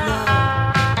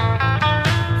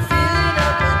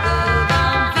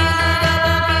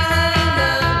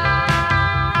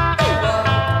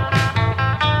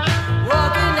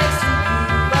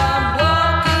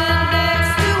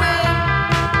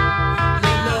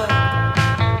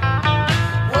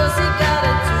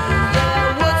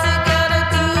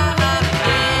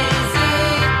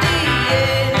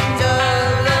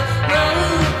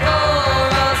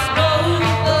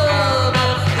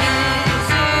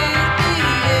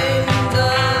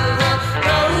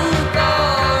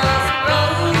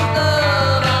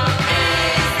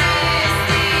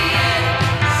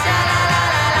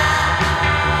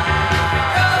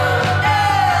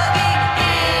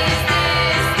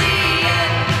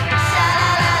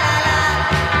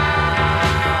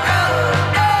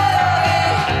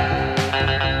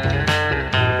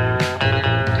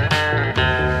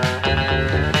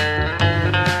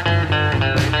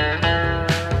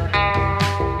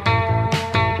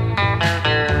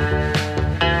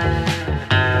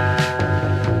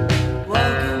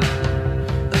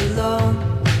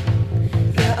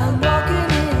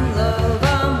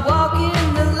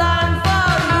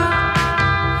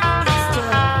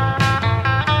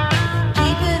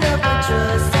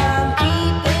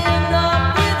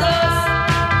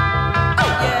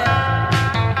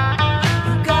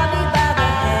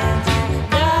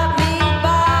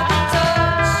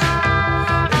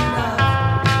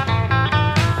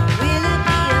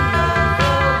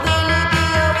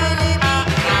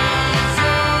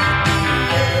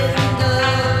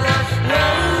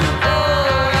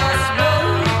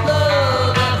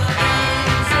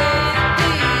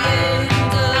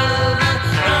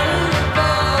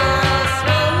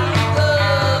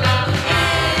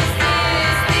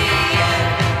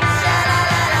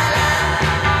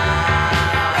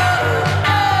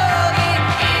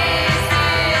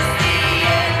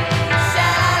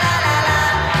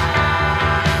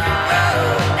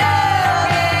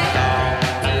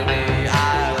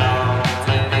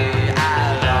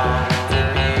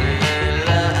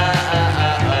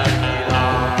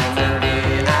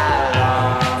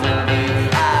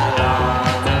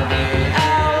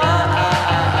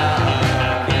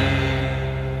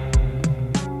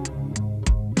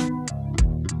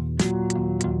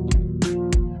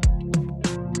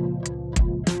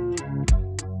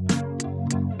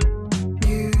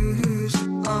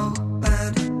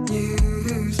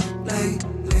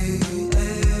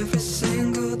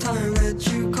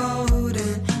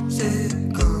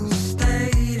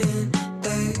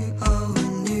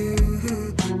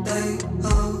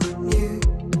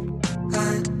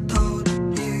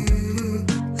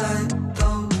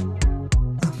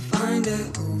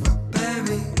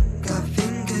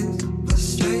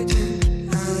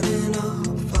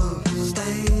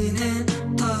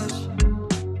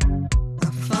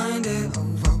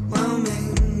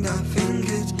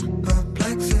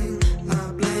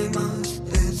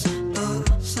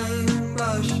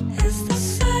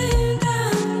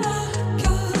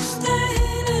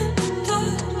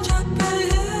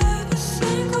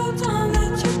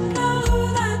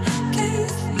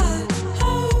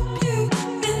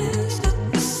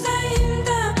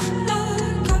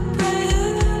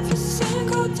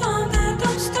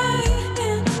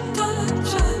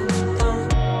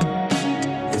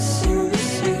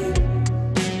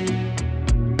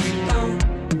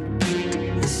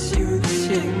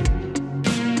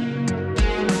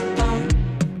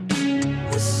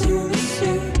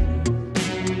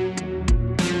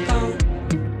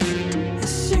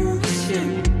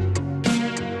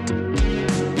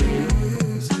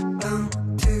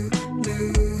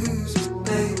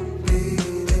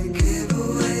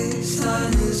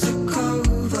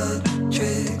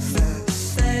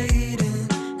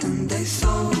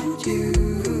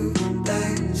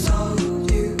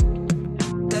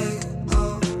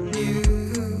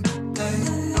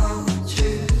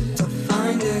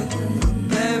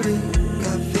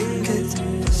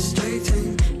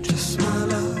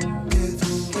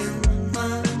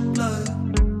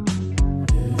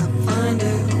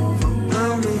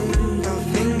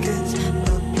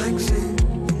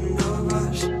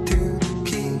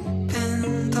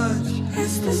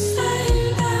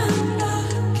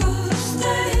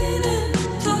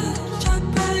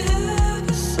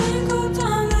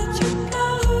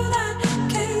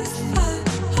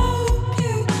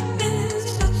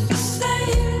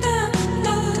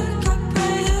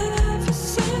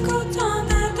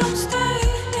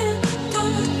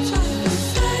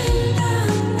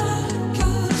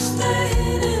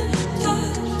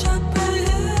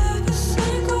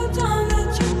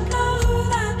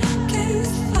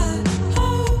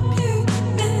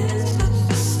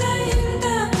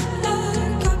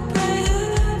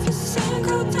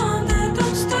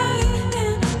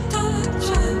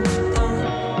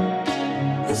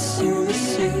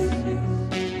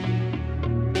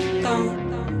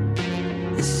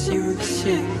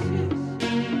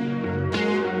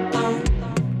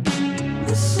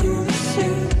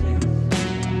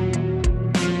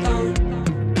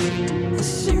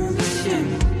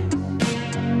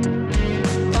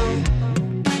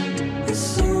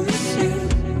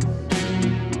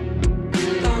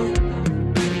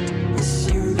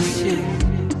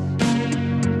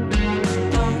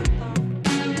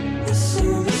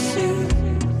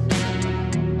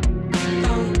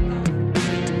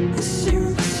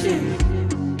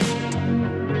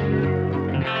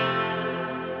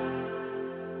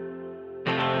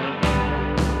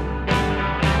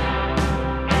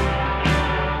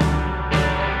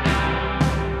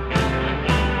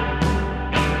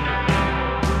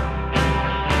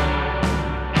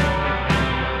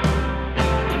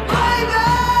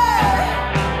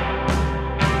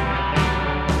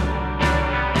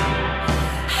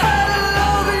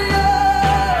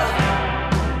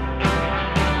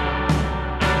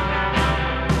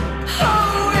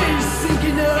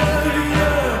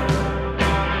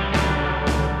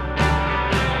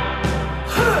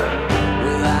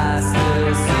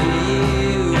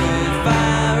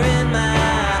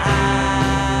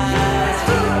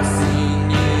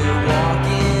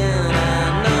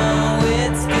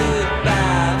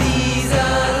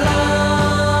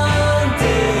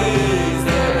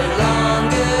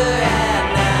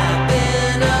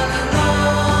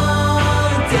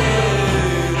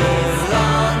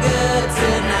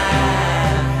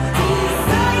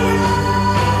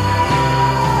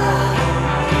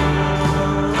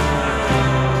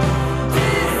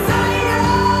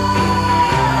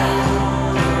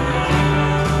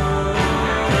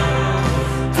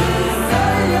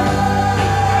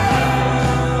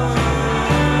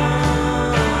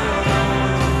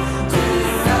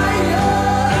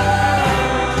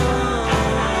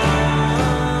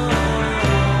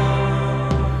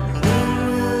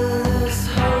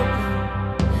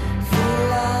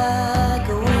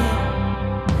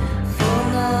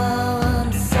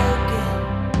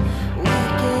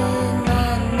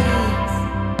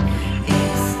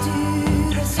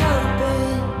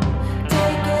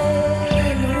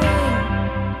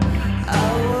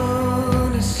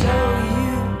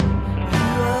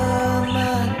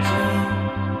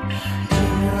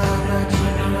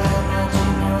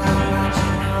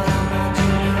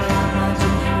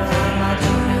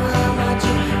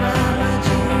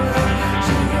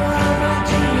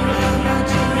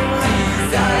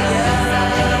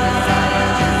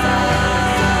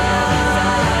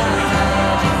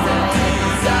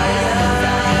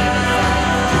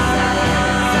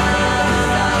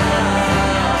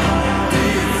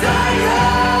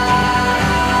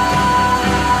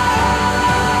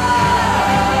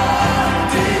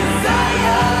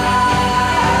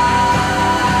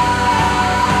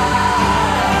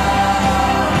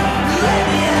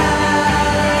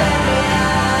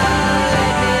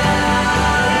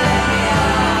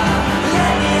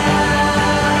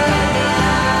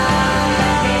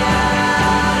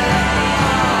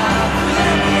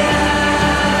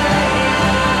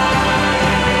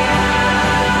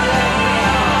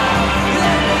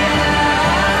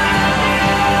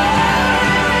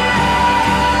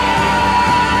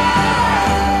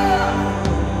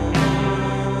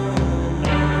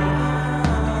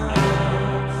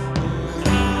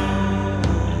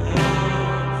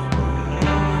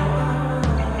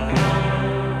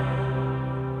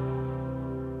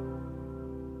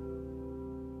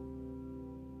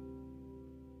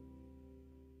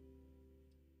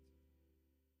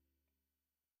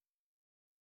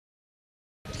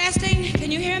 Testing,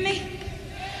 can you hear me?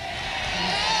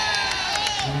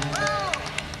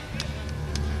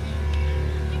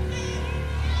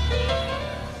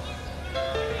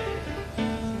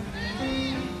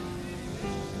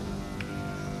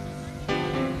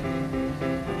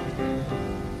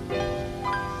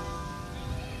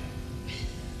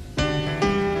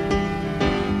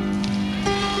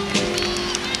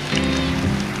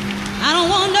 I don't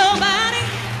want nobody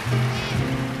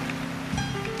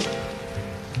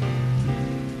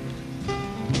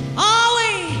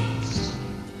always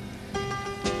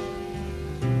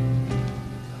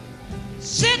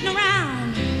sitting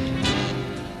around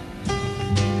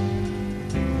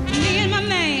me and my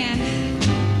man.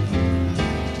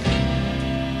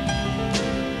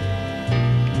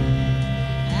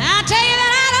 I tell you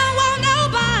that I don't want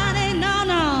nobody, no,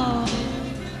 no.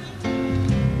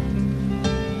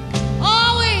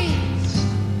 Always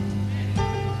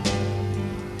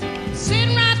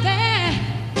sitting right there,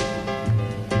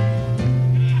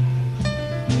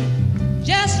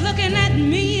 just looking at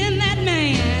me and that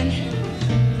man.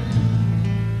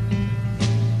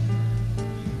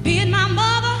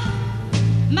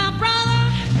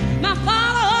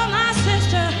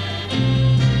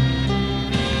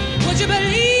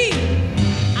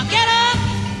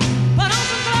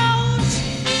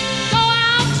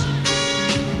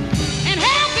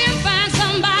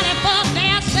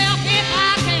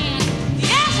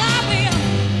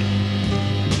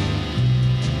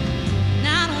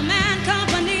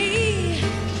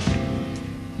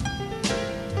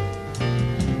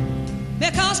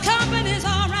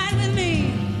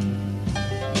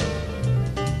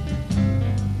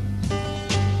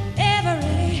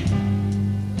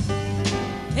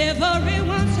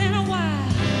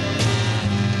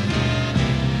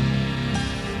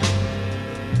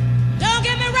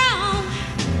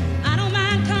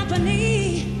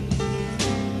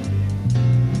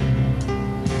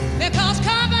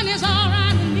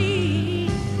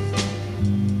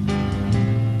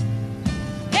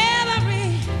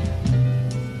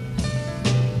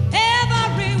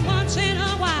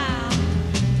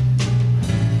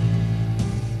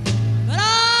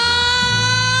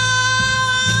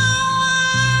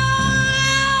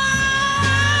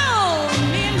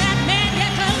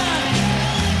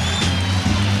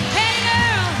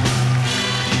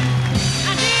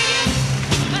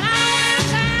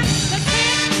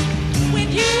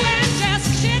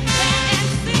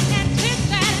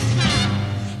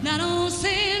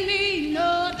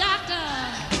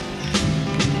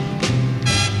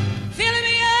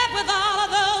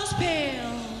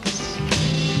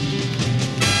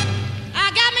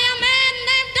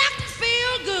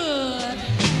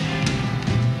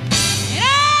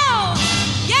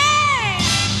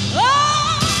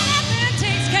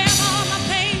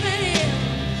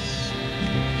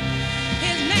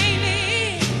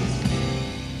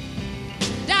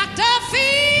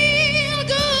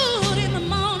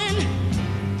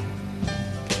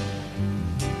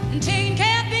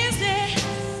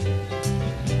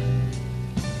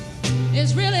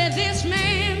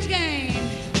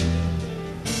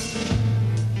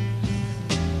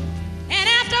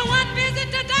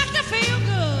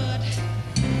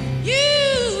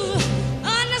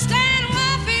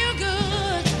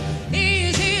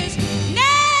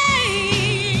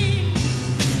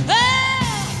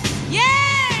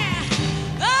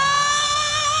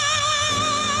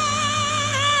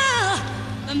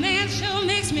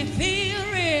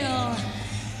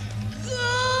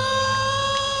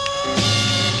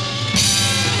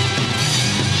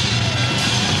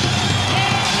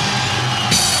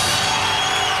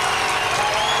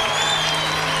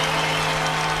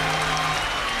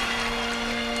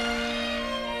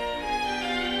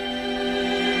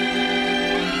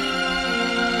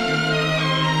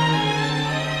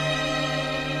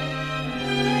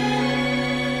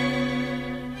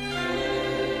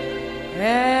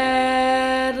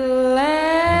 At last,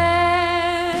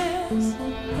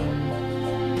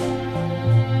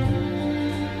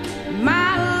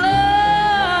 my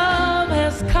love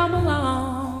has come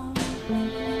along.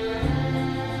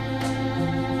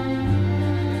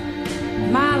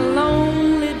 My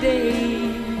lonely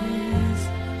days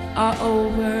are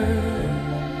over,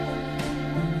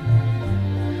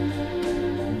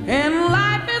 and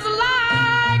life is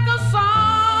like a song.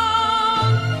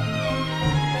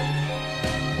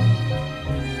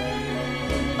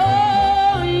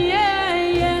 Oh yeah,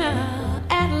 yeah,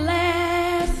 at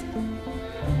last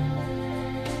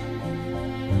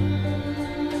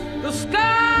the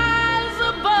skies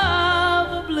above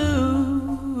are blue.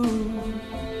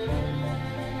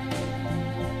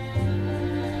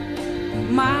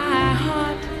 My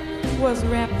heart was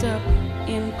wrapped up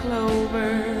in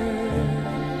clover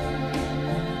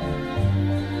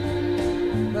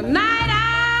the night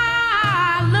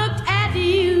I looked at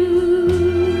you.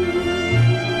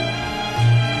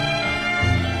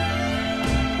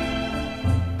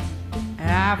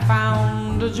 I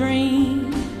found a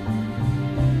dream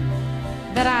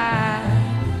that I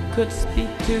could speak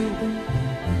to,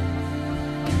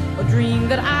 a dream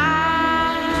that I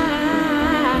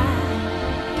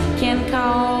can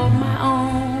call my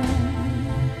own.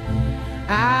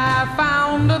 I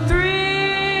found a thrill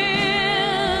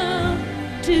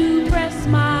to press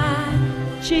my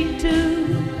cheek to,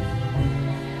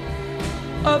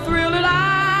 a thrill that I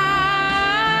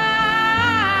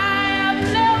have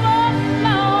never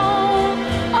known.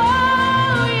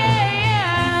 Oh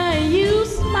yeah, you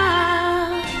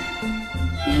smile,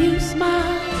 you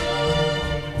smile.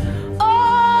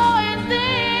 Oh, and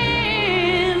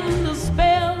then the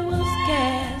spell was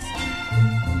cast,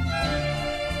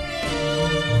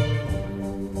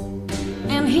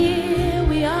 and here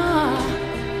we are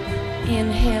in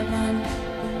heaven.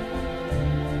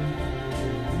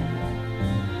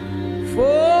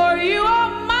 For you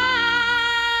are mine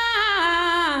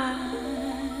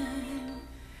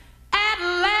at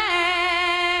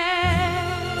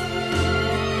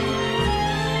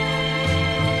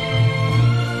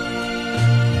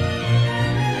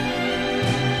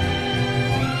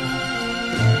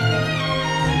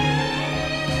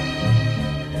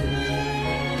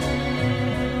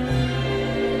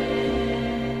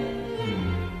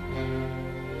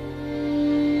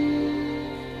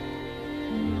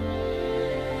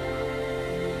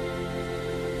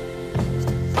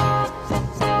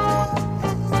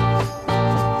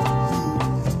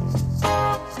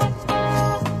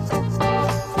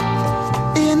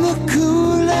In the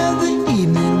cool of the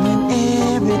evening when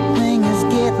everything is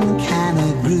getting kinda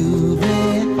groovy,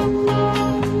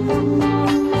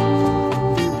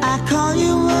 I call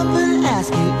you up and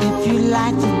ask you if you'd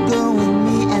like to go with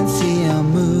me and see a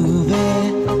movie.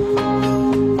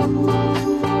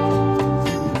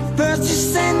 First you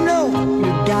say no,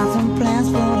 you got some plans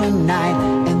for the night,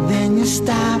 and then you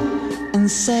stop and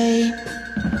say,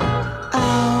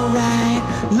 alright.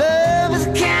 Love is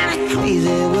kinda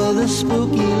crazy with a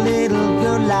spooky little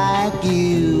girl like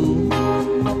you.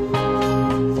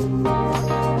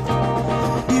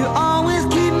 You always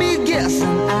keep me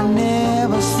guessing, I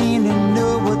never seem to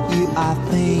know what you are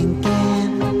thinking.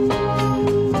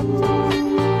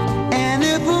 And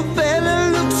if a fella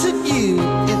looks at you,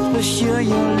 it's for sure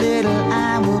your little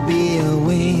eye will be a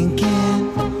winking.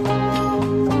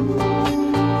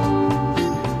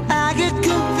 I get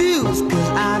confused 'cause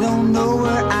I don't know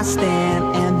where I stand,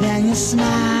 and then you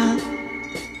smile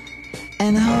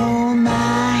and hold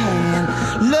my hand.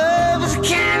 Love is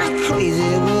kinda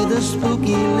crazy with a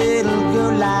spooky little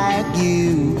girl like you.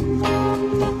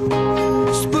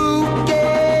 Spooky.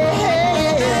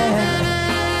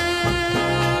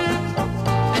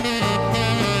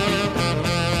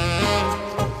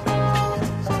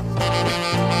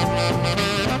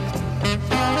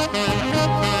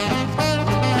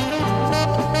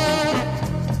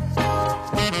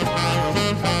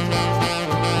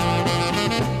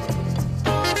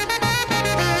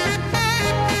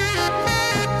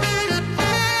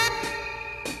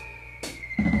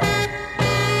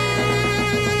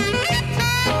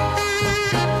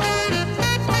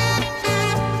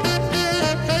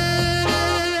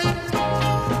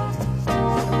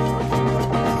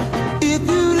 If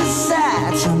you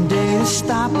decide someday to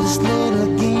stop this little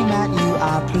game that you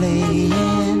are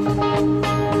playing,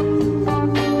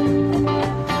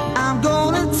 I'm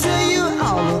gonna tell you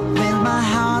all the things my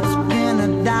heart's been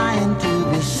dying to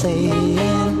be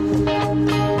saying.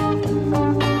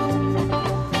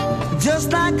 Just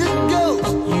like a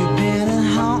ghost, you've been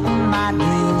haunting my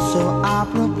dreams, so I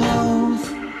propose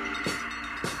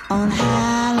on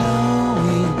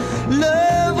Halloween. Love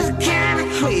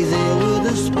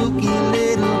spooky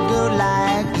little girl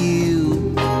like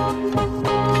you.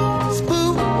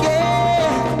 Spooky,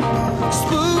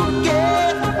 spooky.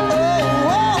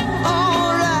 Oh, oh,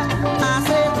 alright. I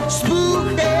said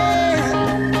spooky.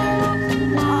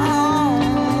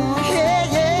 Oh,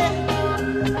 yeah,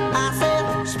 yeah. I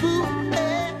said spooky.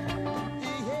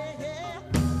 Yeah, yeah.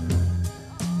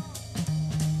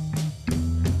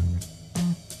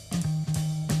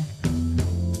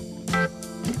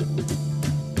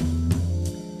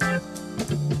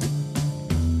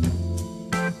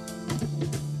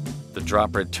 The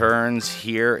drop returns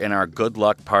here in our Good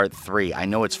Luck Part 3. I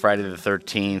know it's Friday the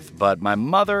 13th, but my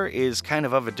mother is kind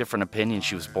of a different opinion.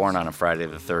 She was born on a Friday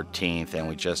the 13th, and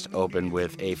we just opened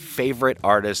with a favorite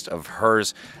artist of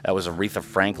hers. That was Aretha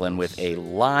Franklin with a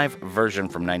live version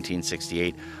from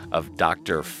 1968 of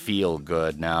Dr.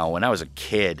 Feelgood. Now, when I was a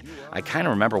kid, I kind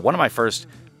of remember one of my first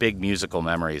big musical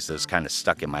memories that's kind of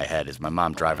stuck in my head is my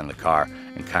mom driving the car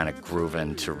and kind of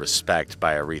grooving to Respect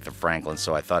by Aretha Franklin,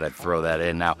 so I thought I'd throw that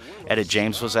in. Now, Etta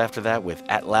James was after that with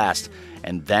At Last,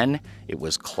 and then it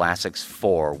was Classics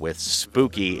 4 with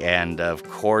Spooky, and of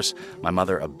course, my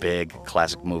mother, a big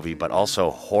classic movie, but also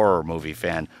horror movie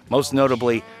fan, most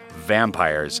notably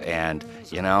vampires, and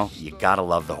you know, you gotta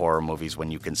love the horror movies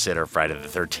when you consider Friday the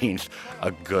 13th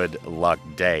a good luck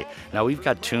day. Now, we've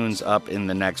got tunes up in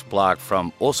the next block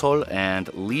from Osol and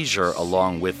Leisure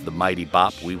along with the Mighty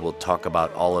Bop. We will talk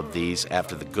about all of these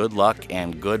after the good luck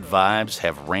and good vibes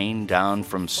have rained down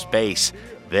from space.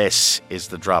 This is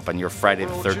the drop on your Friday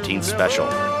the 13th special.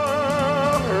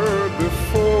 Heard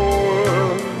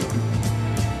before,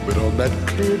 but on that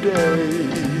clear day,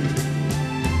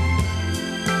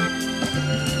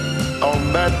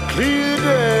 on that clear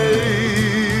day,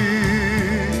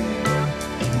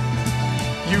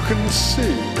 you can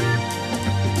see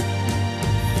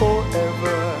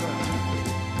forever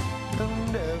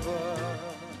and ever.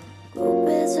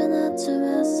 꽃빛은 아침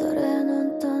햇살에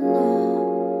눈 뜬 너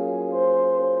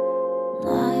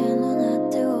나의 눈에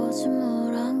띄워진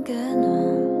물 안개는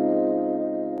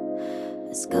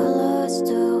Its color is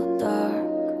too dark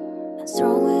and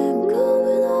strong wind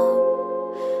coming up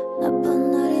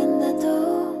나쁜 날인데도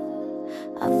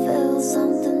I feel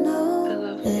something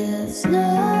new It's no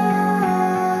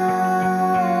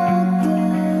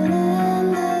good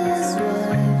in these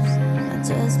waves I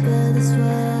just feel this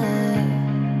way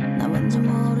나 뭔지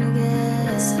모르게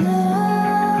It's no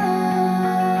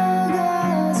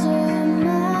거짓말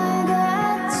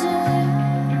같지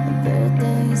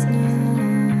Everything is new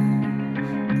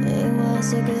It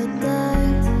was a good day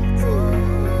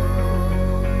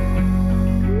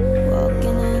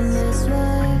Walking in these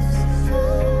waves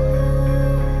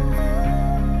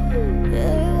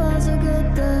Yeah, it was a good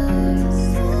day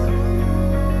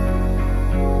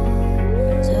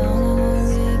전화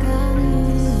머리가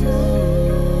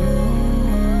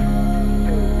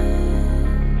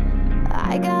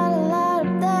I got a lot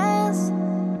of things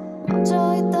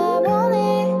멈춰있다 보니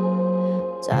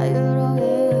자유로이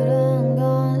흐르는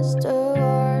건 it's too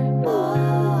hard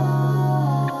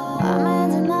맘에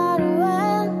든 하루엔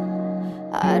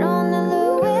I don't need to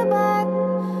look back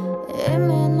이미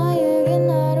나에겐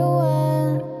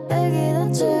하루엔 백이 다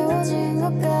채워진 것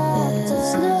같아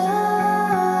There's no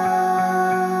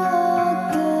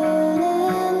good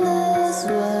in these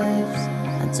waves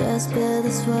I just feel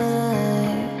this way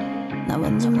나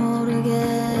뭔지 모르게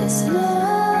It's no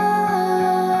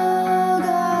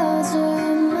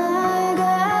거짓말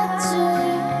같지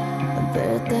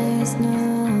Everything is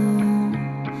new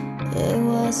It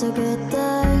was a good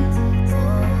day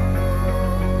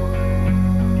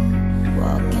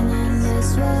Walking in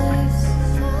these waves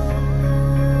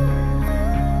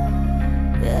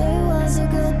Yeah, it was a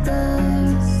good day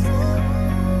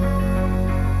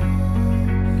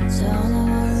전화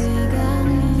머리가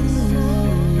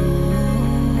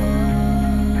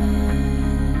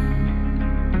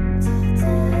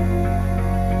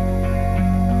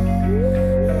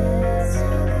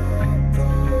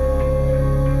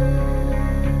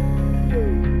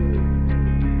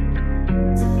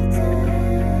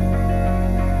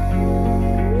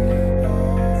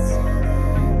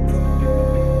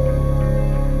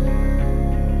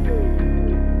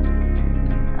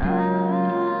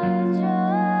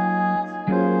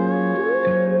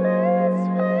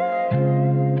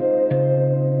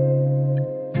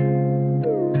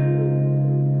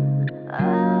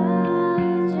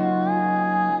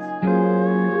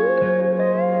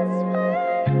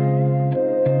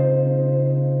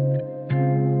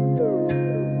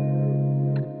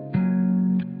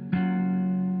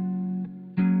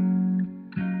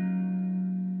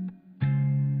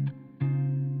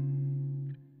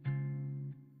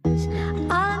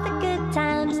All the good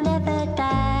times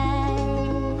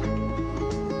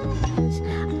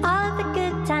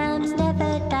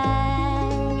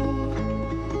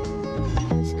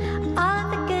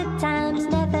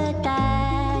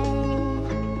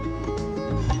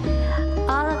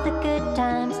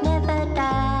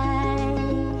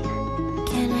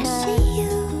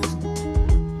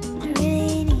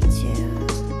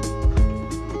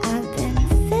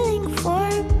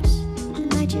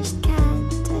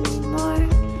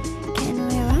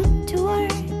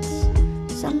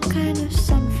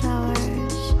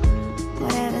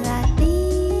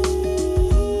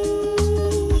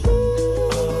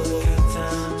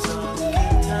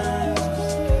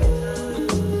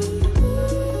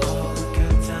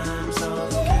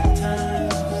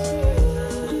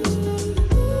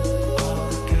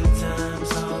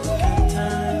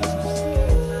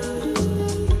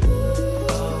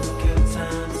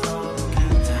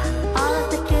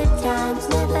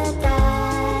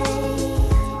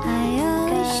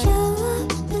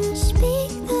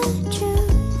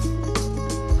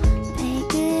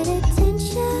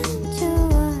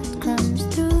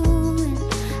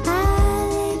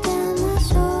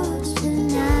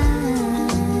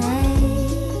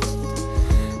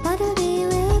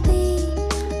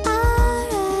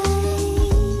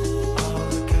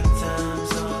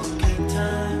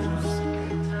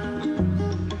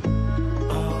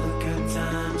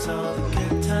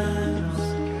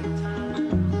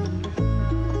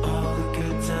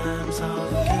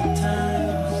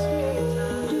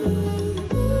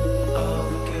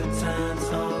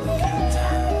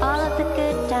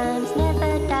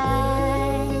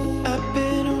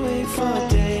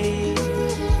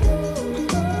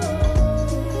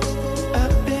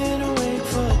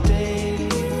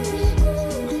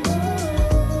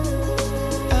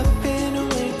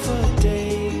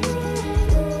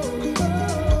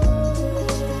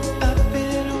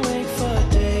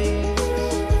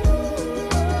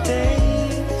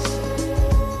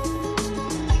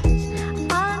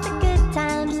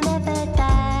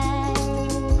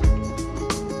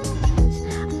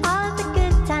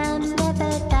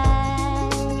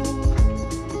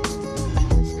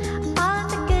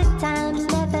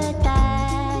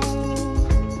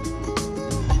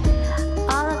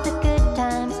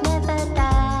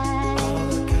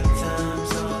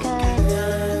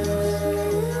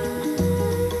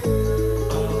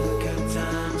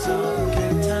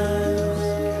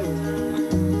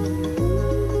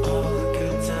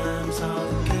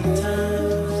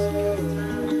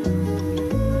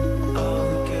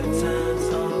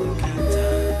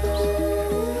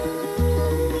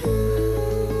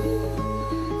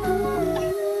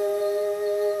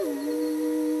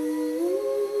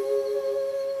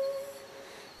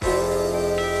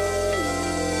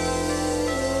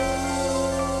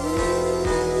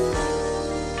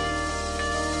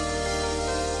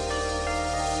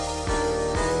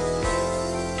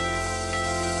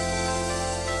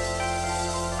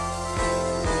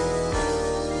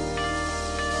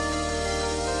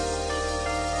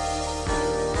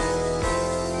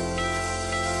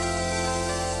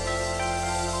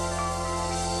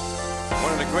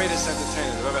One of the greatest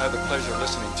entertainers I've ever had the pleasure of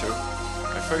listening to.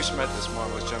 I first met this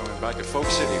marvelous gentleman back at Folk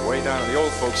City, way down in the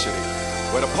old Folk City,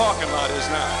 where the parking lot is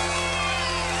now.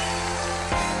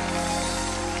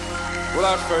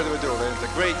 Without further ado,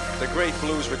 the great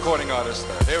blues recording artist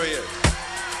there. Here he is.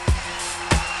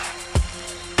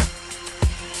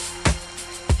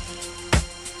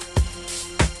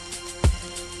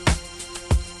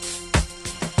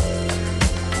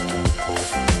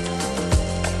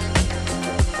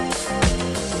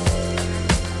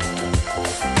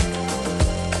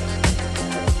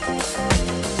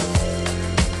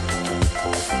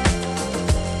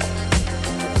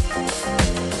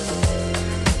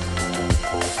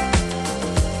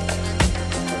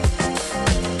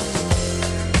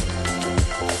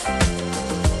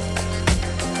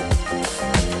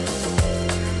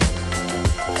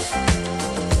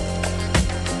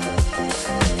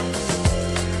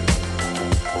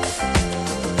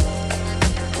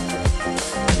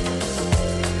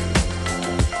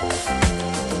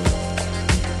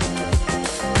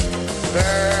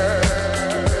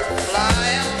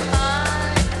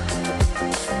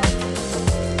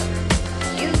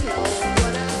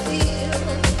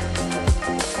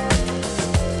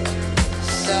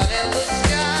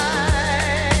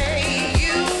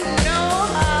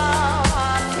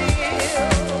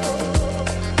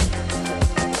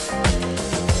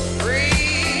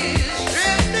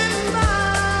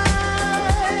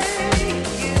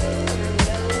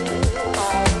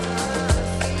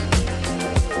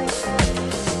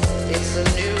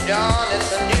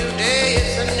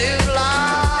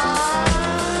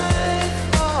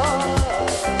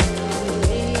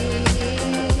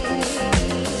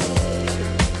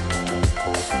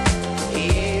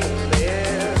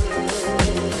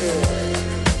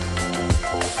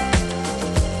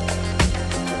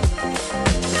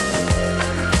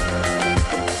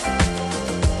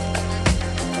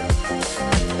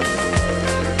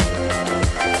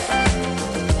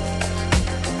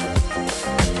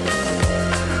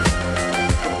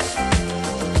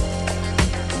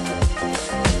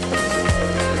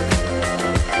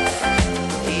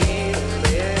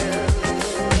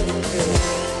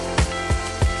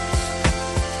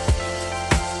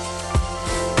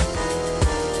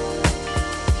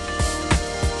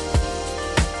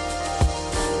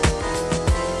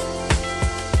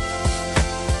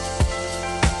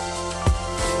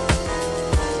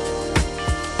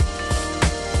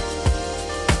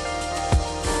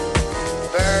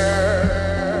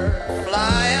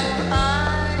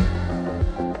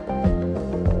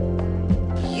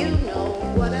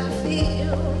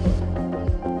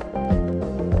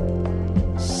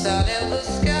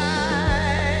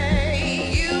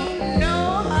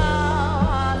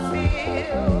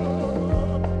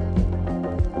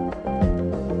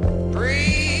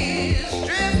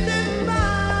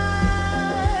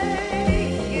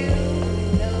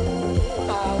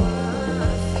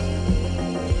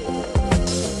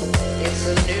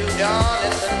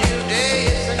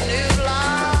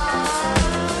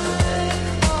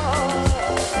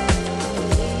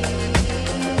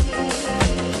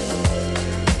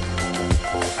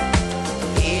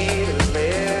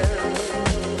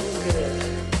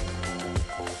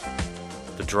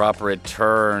 Drop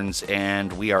returns,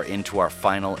 and we are into our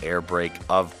final air break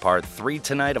of part 3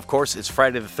 tonight. Of course, it's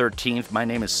Friday the 13th. My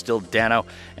name is still Dano,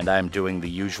 and I'm doing the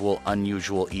usual,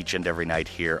 unusual each and every night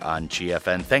here on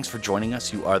GFN. Thanks for joining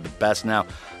us. You are the best. Now,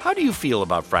 how do you feel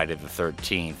about Friday the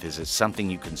 13th? Is it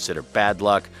something you consider bad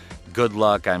luck? Good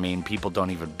luck? I mean, people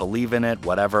don't even believe in it,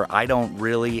 whatever. I don't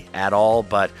really at all,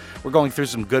 but we're going through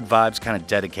some good vibes, kind of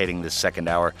dedicating this second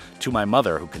hour to my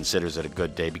mother, who considers it a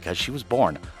good day because she was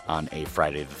born on a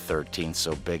Friday the 13th.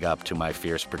 So big up to my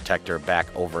fierce protector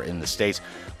back over in the States.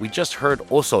 We just heard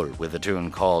Osol with a tune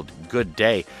called Good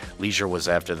Day. Leisure was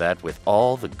after that with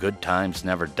All the Good Times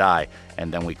Never Die.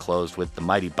 And then we closed with the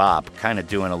Mighty Bop, kind of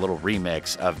doing a little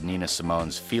remix of Nina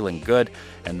Simone's Feeling Good.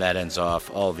 And that ends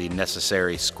off all the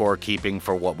necessary scorekeeping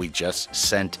for what we just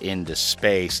sent into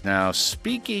space. Now,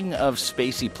 speaking of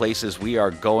spacey places, we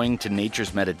are going to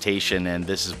Nature's Meditation, and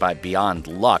this is by Beyond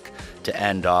Luck to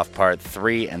end off part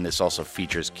 3. And this also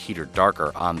features Keter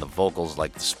Darker on the vocals,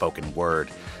 like the spoken word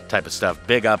type of stuff.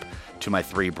 Big up to my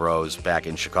 3 bros back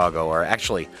in Chicago, or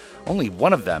actually only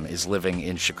one of them is living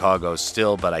in Chicago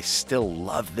still, but I still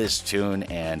love this tune,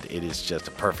 and it is just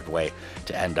a perfect way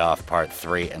to end off part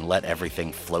 3 and let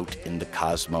everything float in the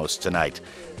cosmos tonight.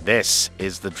 This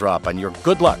is The Drop on your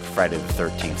Good Luck Friday the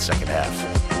 13th second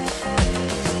half.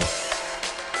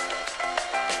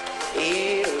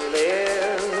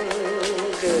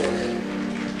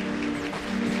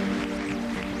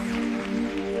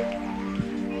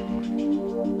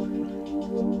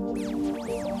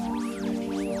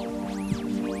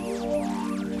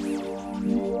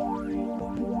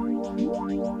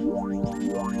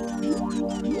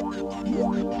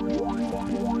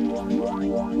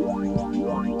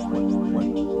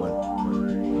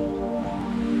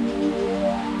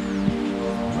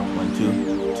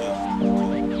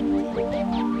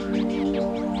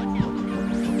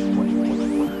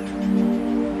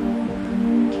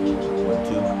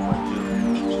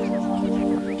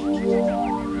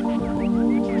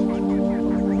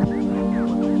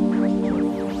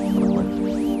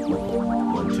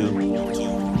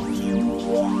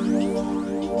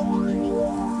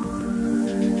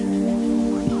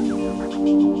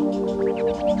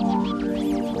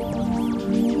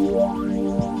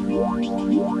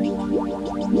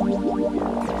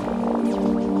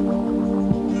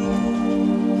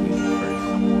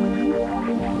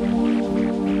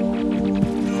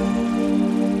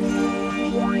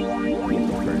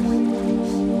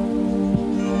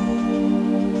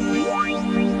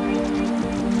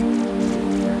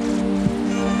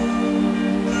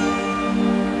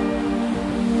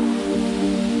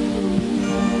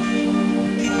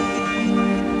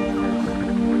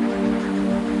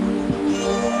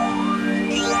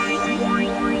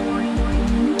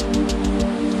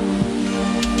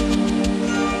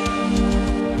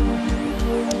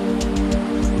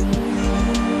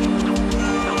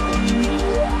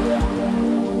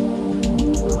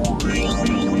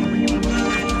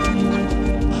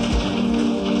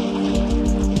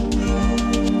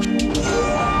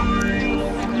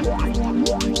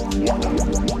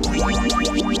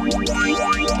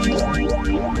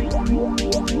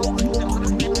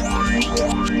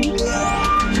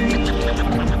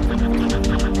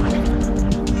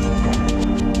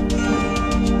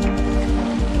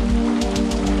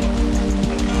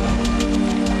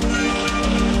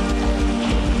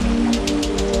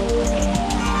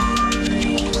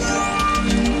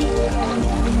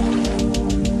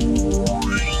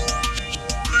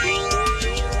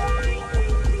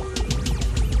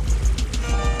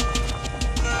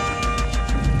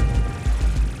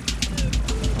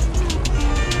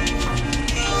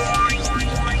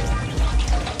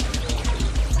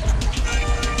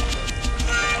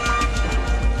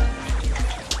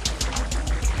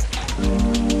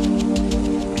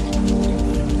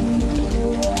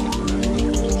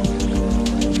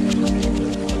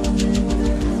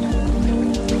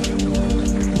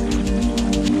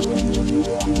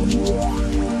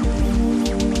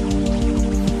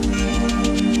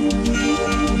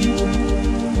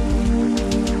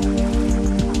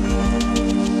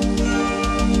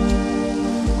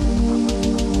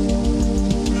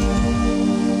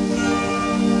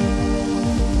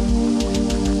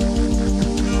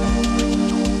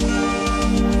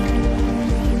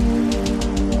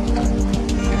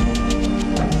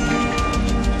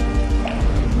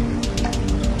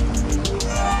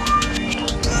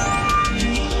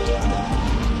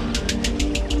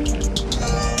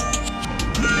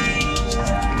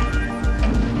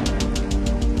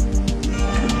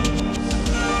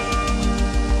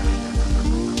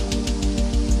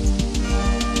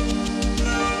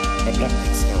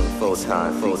 Full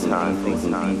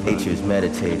time, Nature's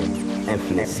meditating,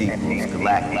 infinite sequels,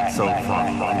 galactic, so far,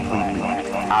 completely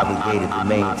obligated to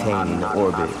maintain the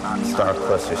orbit. Star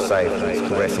cluster ciphers,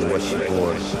 caressing what she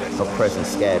bore. Her presence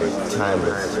scattered,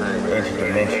 timeless,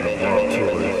 interdimensional world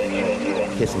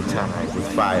tours. Kissing time with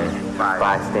fire,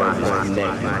 bystanders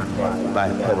connected,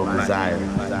 bipedal desire,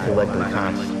 collecting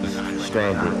consciousness,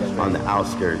 stranded on the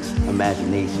outskirts,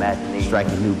 imagination,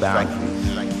 striking new boundaries.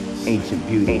 Ancient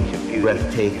beauty,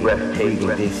 breathtaking, breathing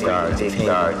big stars,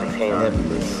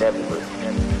 nebulous.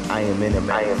 I am in a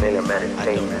meditation.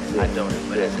 I don't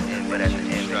exist, but as an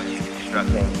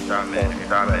instructing, Starman,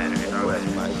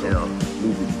 myself,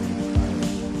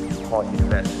 haunted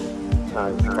vessel,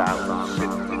 time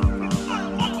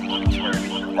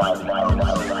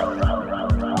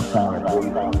to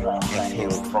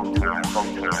exhaling photon,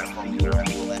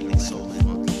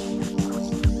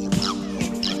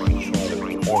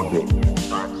 orbit,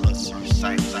 star cluster,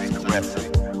 aggressive,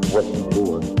 what you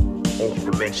bore,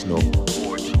 interdimensional,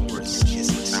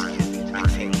 kissing time,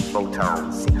 became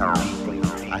photon, see how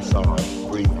I saw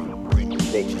breathing,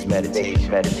 nature's meditation.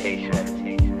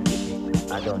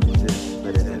 I don't exist,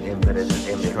 but as an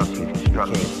instruction,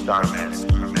 became starman.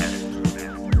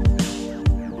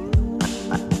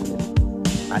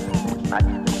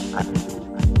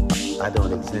 I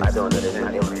don't exist, but as an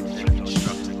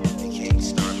instruction, became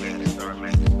starman.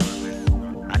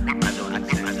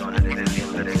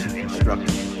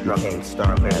 Became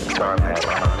starman.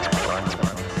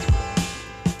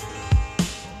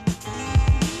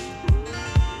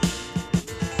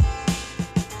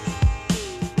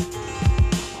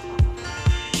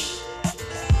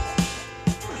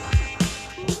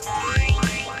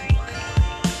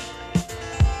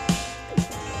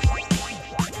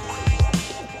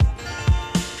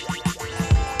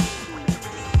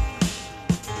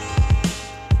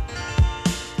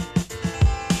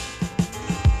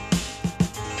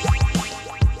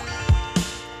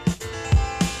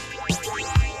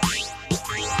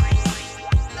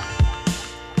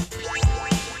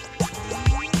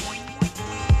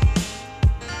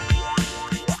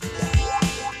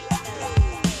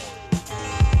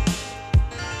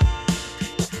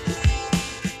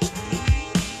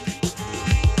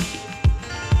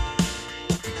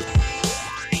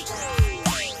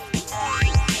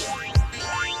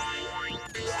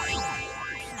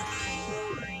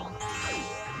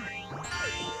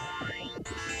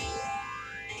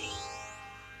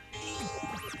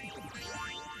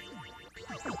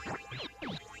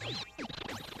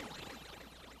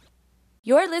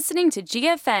 You're listening to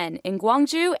GFN in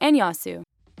Gwangju and Yasu.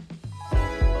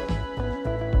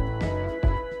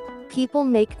 People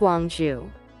Make Gwangju.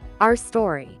 Our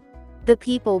story. The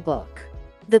People Book.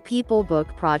 The People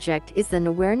Book Project is an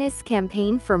awareness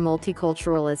campaign for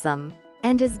multiculturalism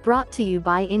and is brought to you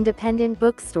by independent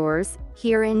bookstores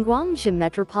here in Gwangju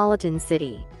Metropolitan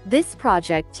City. This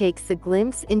project takes a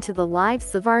glimpse into the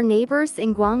lives of our neighbors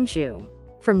in Gwangju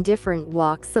from different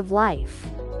walks of life.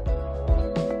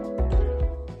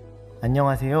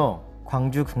 안녕하세요.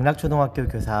 광주 극락초등학교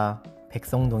교사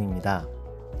백성동입니다.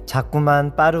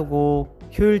 자꾸만 빠르고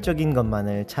효율적인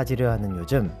것만을 찾으려 하는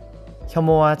요즘,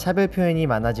 혐오와 차별 표현이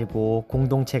많아지고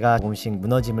공동체가 조금씩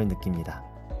무너짐을 느낍니다.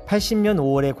 80년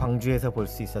 5월에 광주에서 볼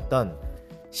수 있었던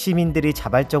시민들이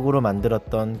자발적으로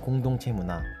만들었던 공동체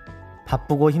문화.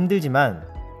 바쁘고 힘들지만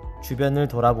주변을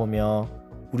돌아보며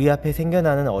우리 앞에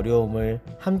생겨나는 어려움을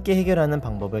함께 해결하는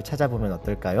방법을 찾아보면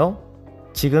어떨까요?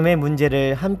 지금의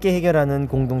문제를 함께 해결하는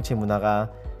공동체 문화가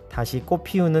다시 꽃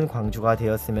피우는 광주가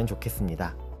되었으면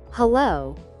좋겠습니다.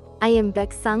 Hello, I am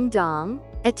Baek Sang-dong,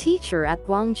 a teacher at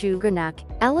Gwangju Ganak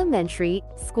Elementary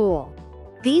School.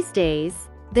 These days,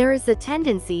 there is a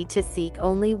tendency to seek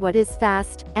only what is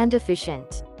fast and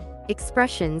efficient.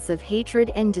 Expressions of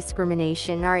hatred and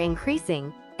discrimination are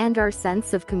increasing, and our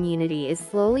sense of community is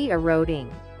slowly eroding.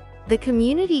 The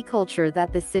community culture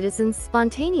that the citizens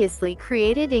spontaneously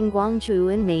created in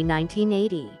Gwangju in May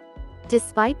 1980.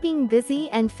 Despite being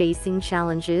busy and facing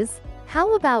challenges,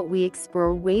 how about we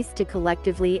explore ways to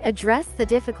collectively address the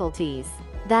difficulties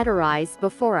that arise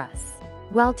before us,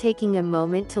 while taking a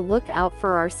moment to look out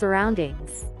for our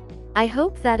surroundings? I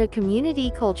hope that a community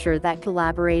culture that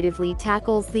collaboratively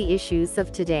tackles the issues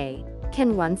of today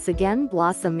can once again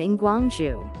blossom in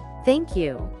Gwangju. Thank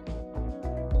you.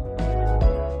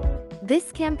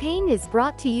 This campaign is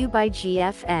brought to you by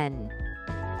GFN.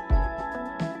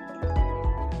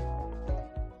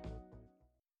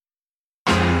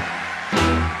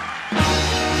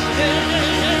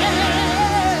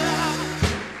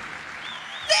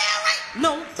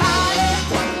 Nobody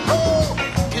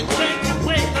can take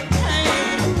away the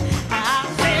pain. I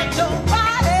said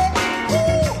nobody.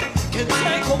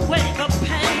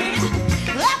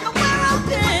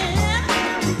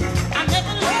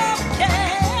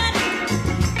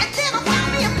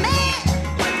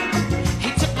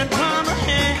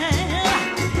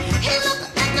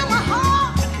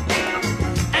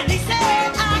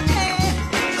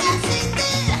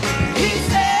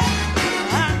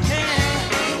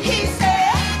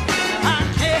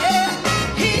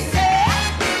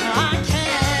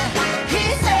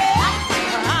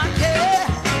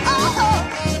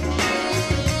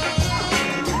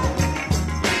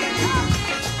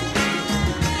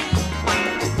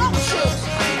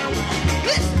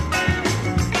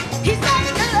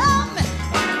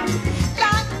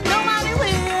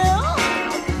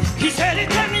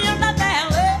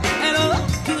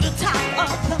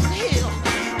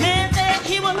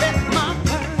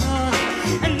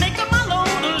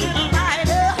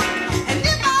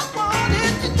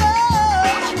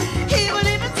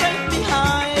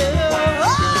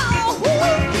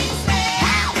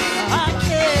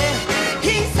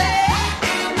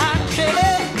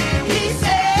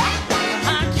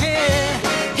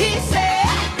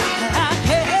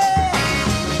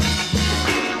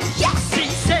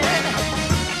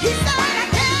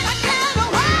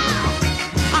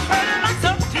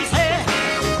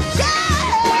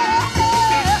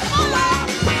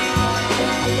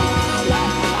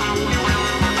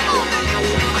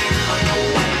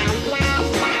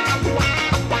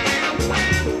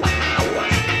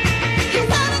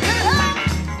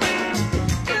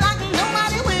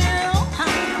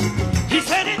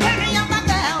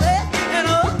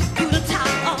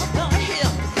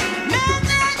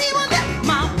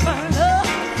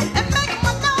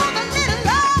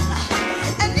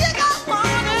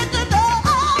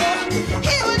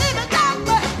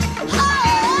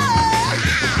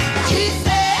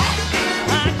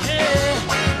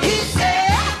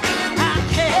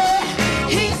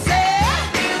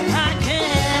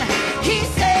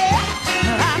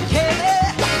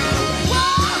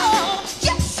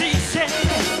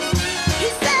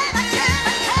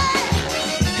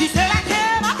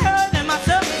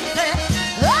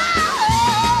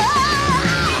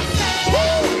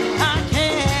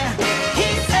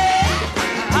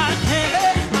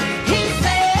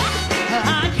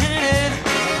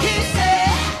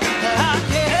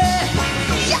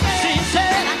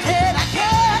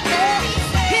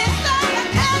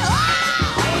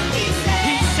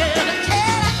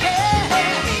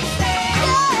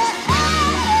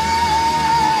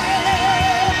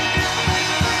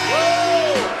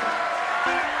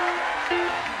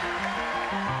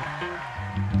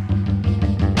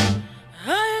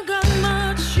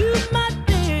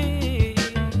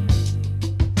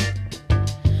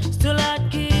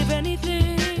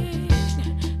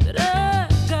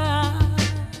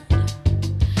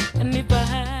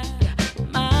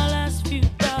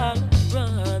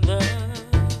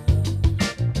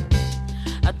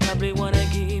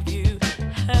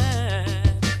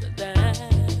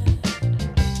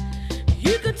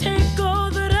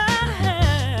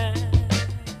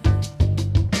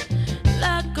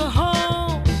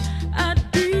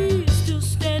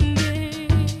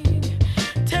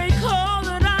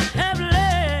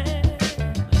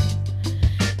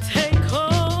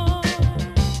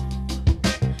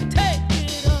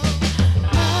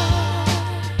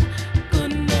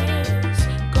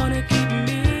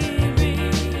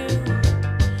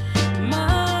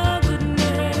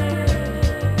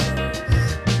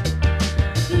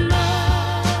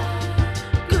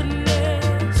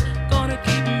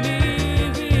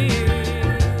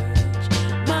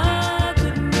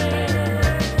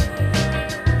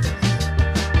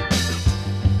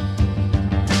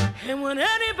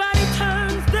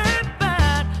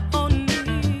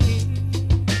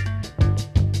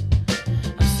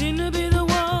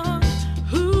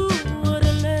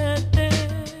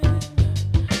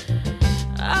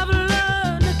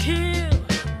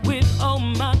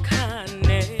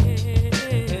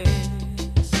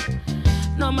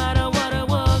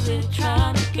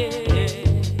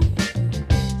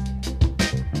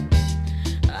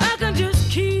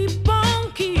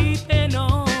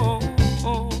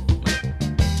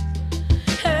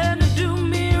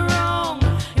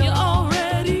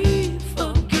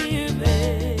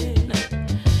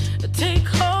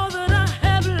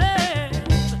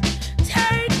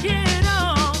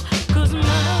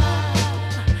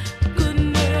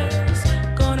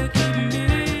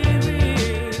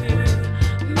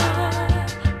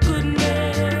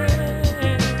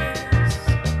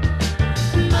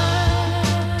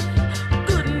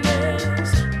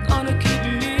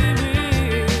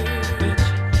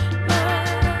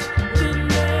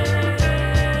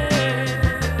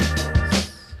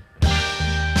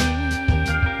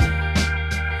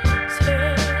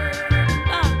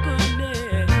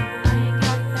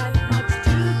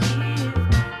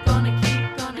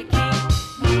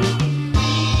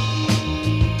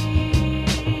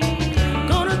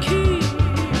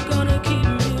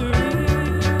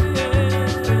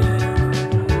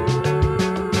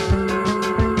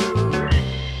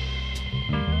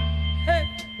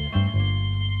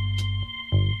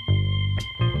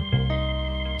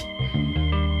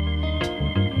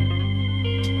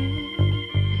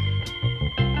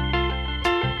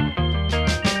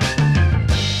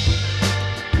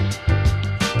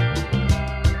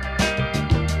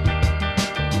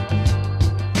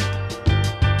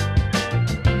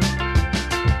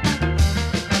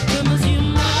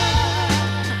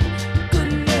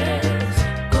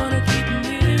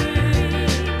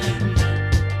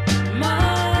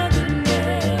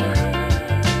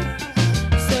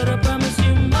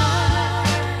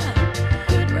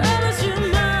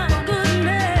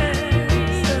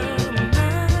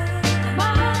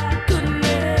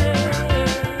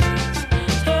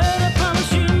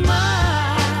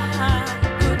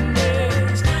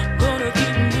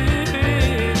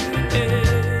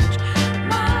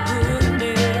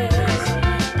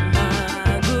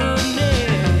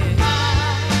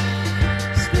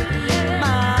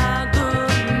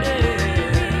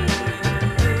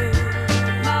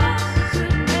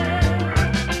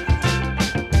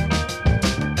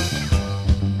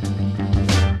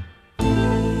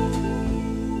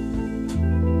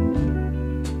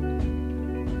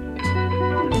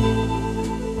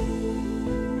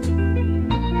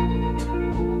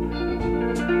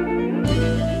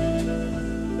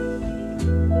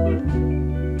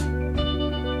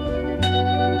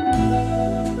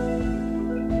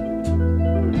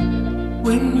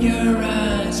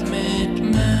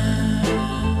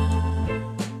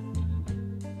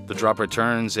 drop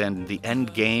returns, and the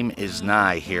end game is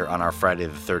nigh here on our Friday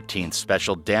the 13th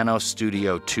special. Dano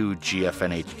Studio 2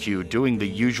 GFNHQ doing the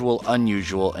usual,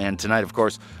 unusual, and tonight, of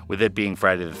course, with it being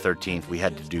Friday the 13th, we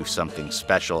had to do something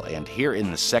special. And here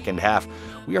in the second half,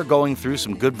 we are going through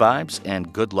some good vibes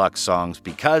and good luck songs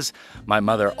because my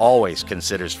mother always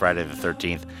considers Friday the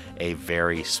 13th a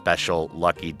very special,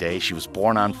 lucky day. She was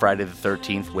born on Friday the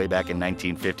 13th way back in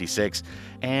 1956.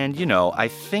 And, you know, I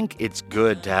think it's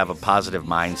good to have a positive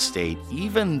mind state,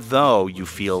 even though you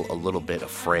feel a little bit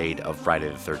afraid of Friday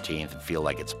the 13th and feel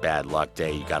like it's bad luck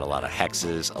day. You got a lot of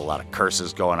hexes, a lot of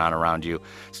curses going on around you.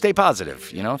 Stay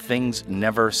positive. You know, things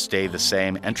never stay the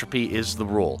same. Entropy is the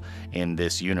rule in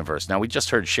this universe. Now, we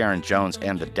just heard Sharon Jones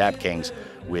and the Dap Kings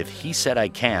with He Said I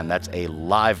Can. That's a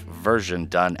live version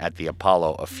done at the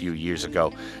Apollo a few years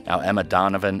ago. Now, Emma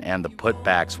Donovan and the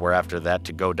Putbacks were after that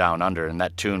to Go Down Under, and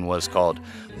that tune was called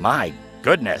My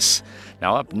Goodness.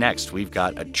 Now, up next, we've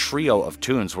got a trio of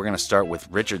tunes. We're going to start with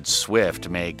Richard Swift.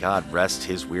 May God rest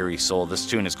his weary soul. This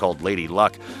tune is called Lady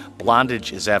Luck.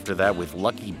 Blondage is after that with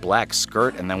Lucky Black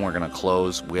Skirt, and then we're going to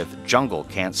close with Jungle,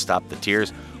 Can't Stop the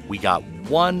Tears. We got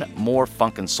one more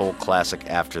funk and soul classic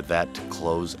after that to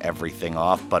close everything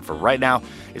off. But for right now,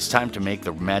 it's time to make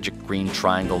the magic green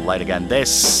triangle light again.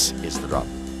 This is The Drop.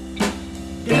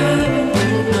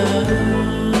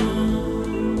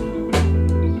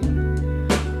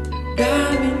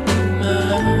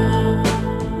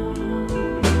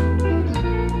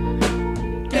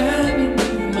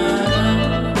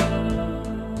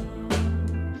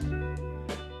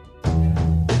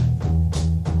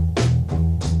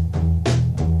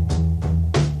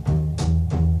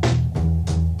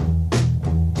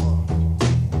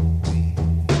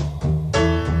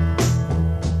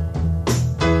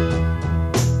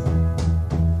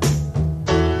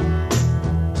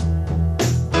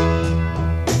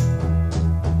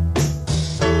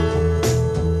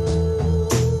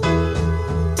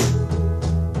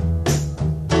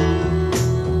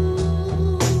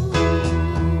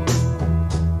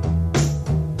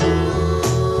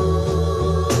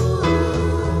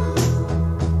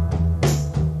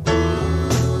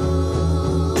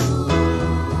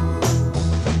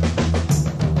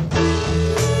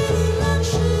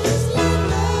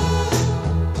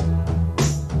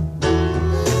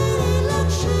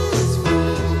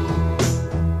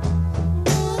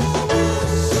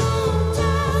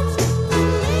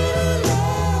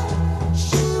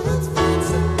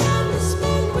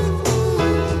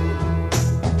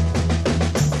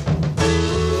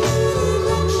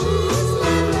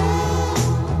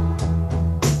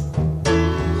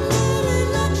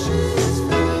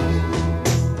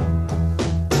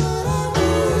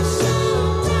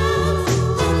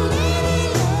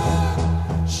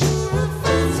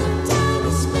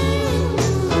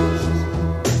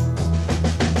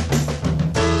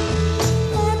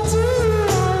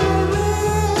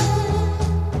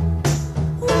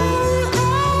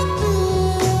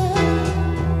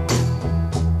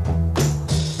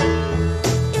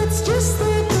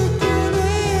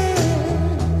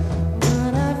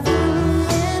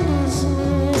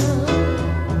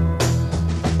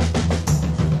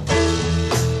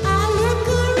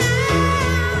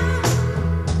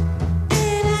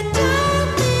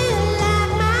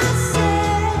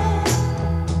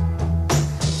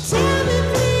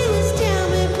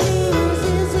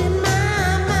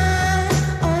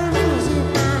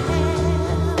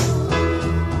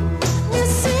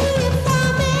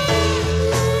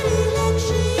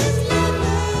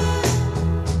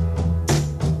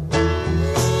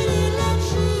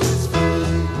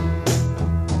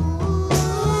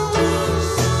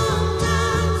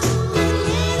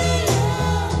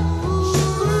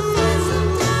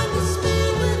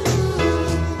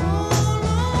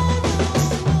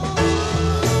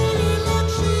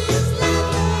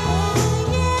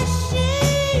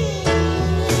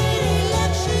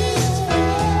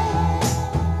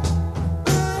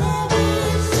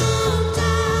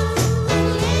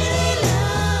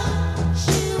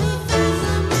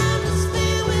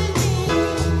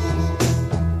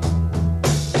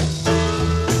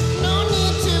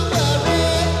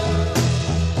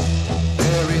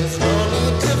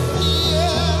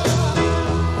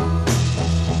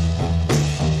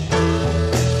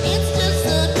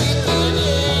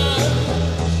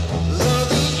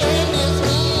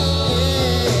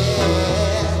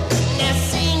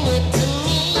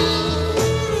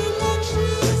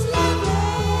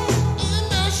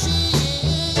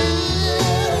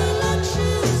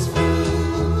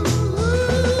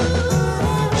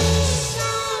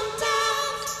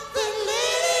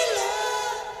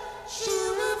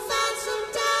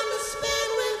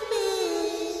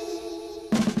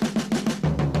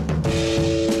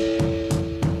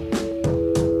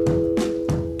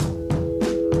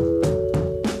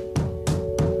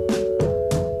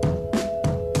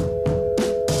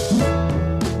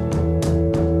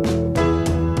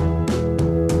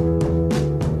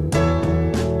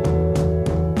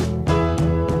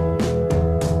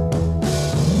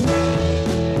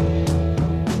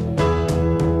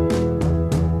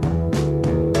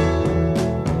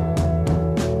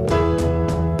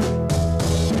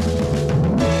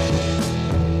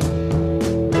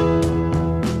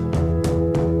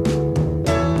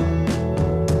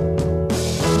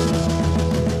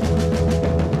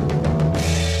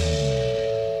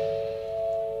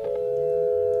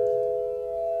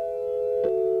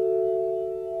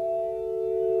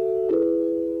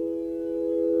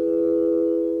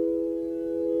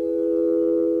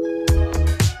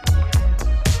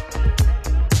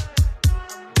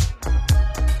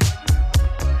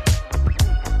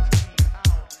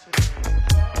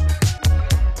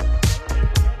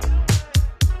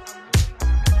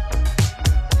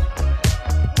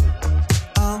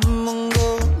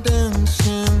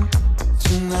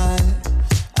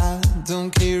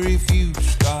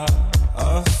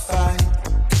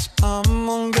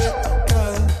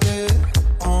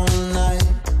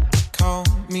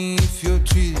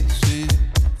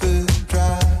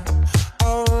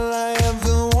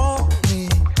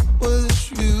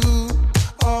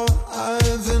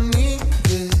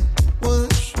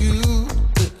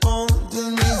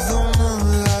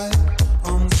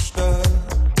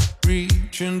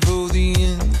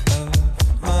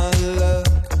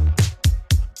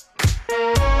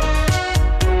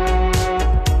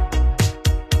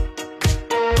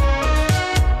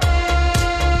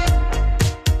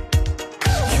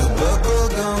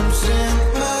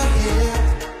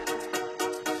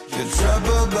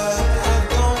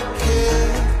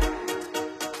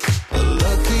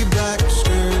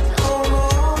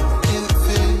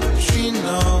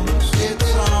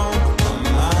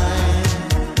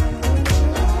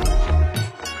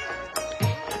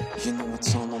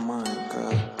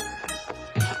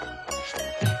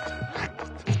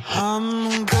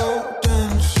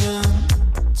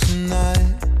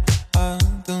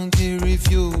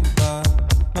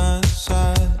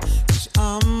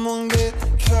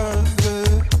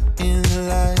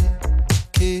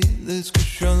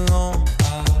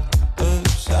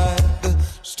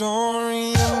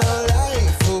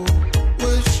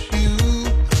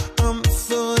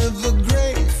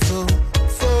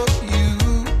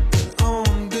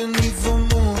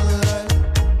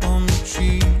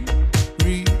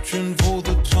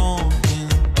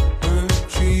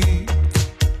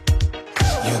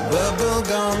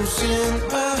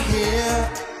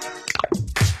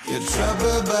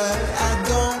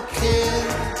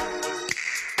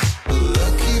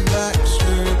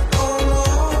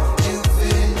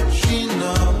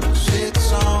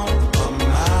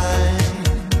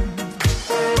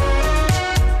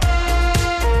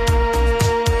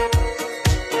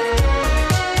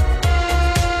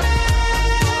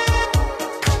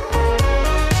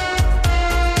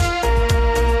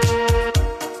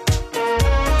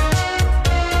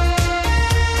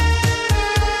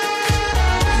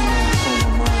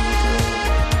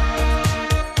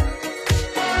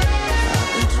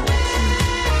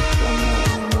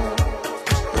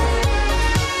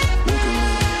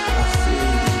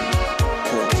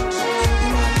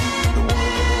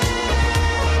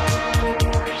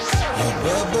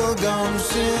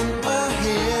 ghosts in my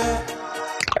head.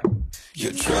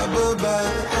 You're trouble, but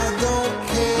I don't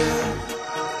care.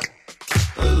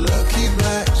 A lucky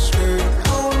black skirt,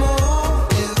 oh no,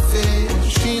 if it,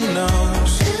 she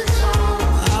knows.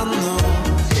 I know,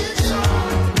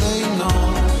 they know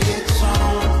it's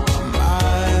on my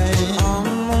mind. I'm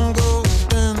gonna go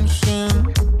dancing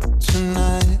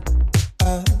tonight.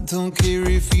 I don't care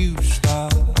if you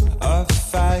start a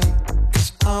fight,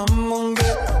 'cause I'm gonna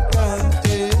get right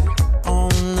there all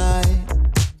night.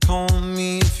 Call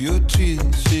me if your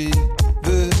tears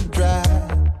ever dry.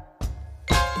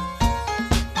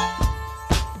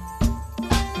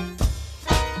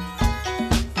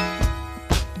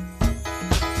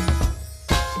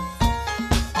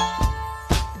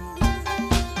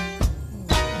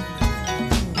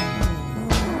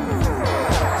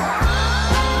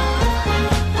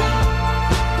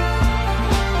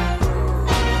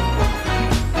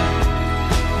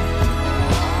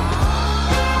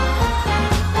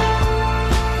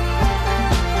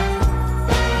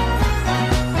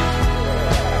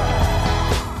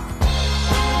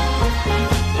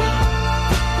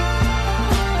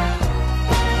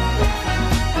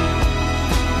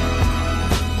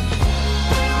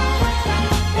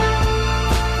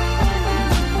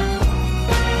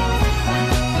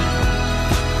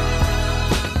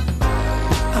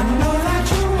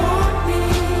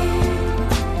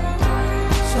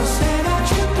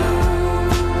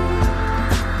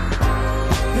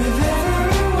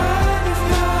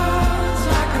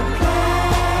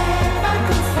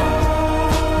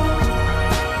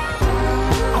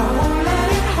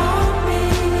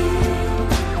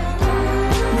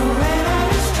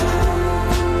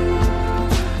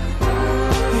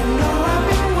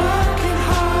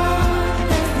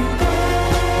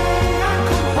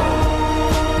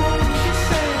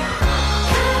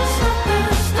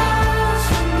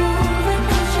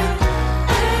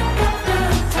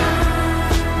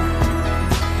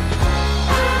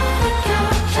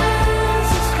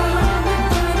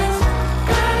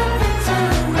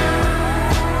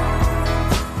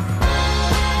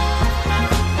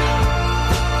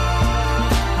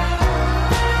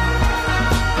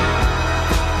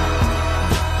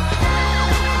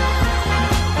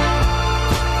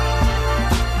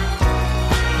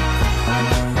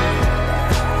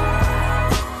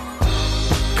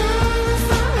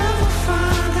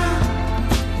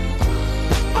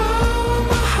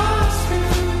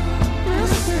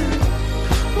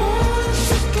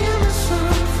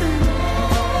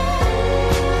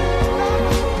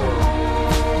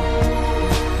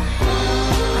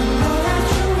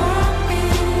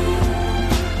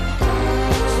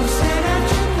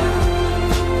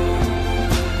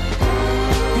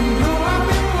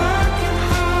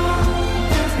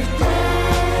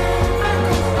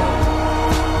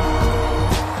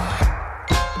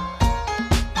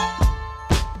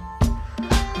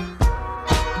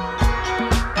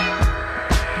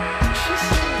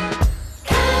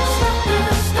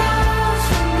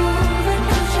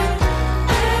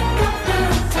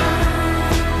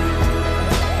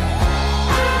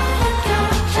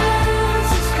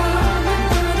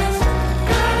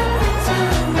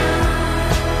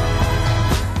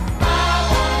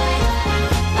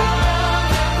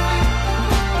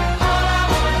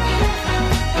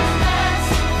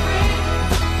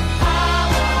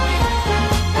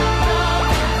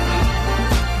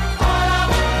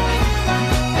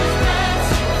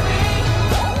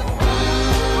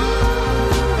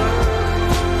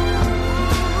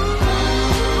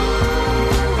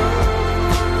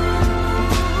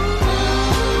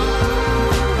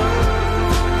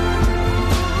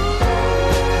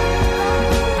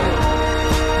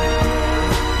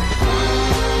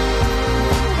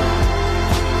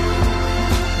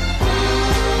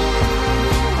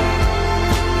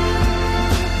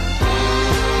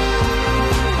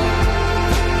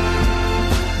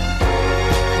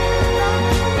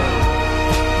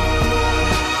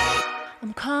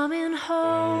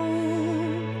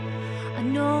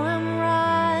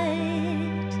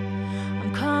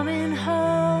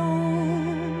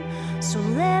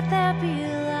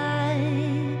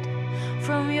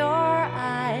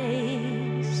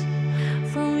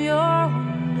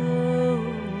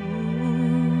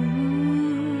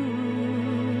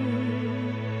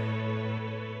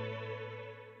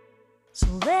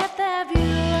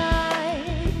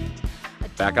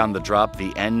 Back on the drop,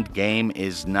 the end game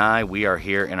is nigh. We are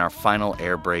here in our final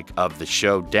air break of the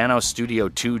show. Dano Studio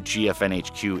 2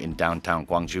 GFNHQ in downtown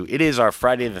Gwangju. It is our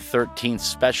Friday the 13th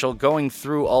special, going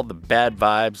through all the bad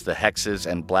vibes, the hexes,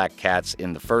 and black cats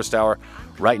in the first hour.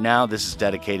 Right now, this is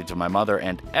dedicated to my mother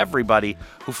and everybody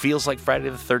who feels like Friday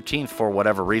the 13th, for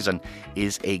whatever reason,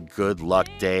 is a good luck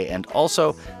day, and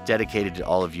also dedicated to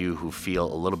all of you who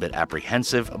feel a little bit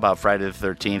apprehensive about Friday the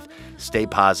 13th. Stay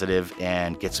positive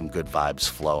and get some good vibes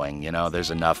flowing. You know,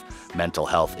 there's enough mental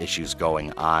health issues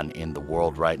going on in the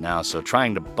world right now, so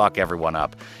trying to buck everyone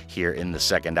up here in the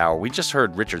second hour. We just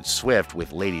heard Richard Swift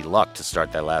with Lady Luck to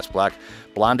start that last block.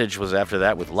 Blondage was after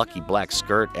that with Lucky Black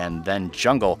Skirt, and then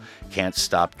Jungle, Can't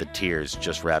Stop the Tears,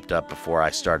 just wrapped up before I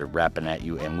started rapping at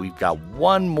you. And we've got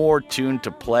one more tune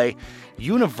to play.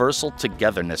 Universal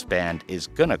Togetherness Band is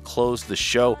gonna close the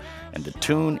show, and the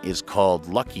tune is called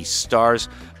Lucky Stars.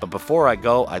 But before I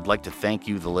go, I'd like to thank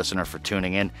you, the listener, for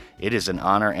tuning in. It is an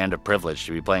honor and a privilege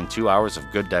to be playing 2 hours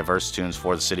of good, diverse tunes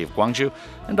for the city of Gwangju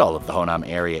and all of the Honam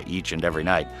area each and every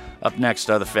night. Up next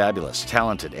are the fabulous,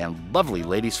 talented, and lovely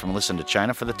ladies from Listen to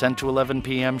China for the 10 to 11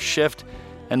 p.m. shift.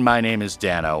 And my name is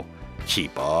Dano.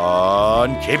 Keep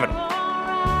on keeping 'em.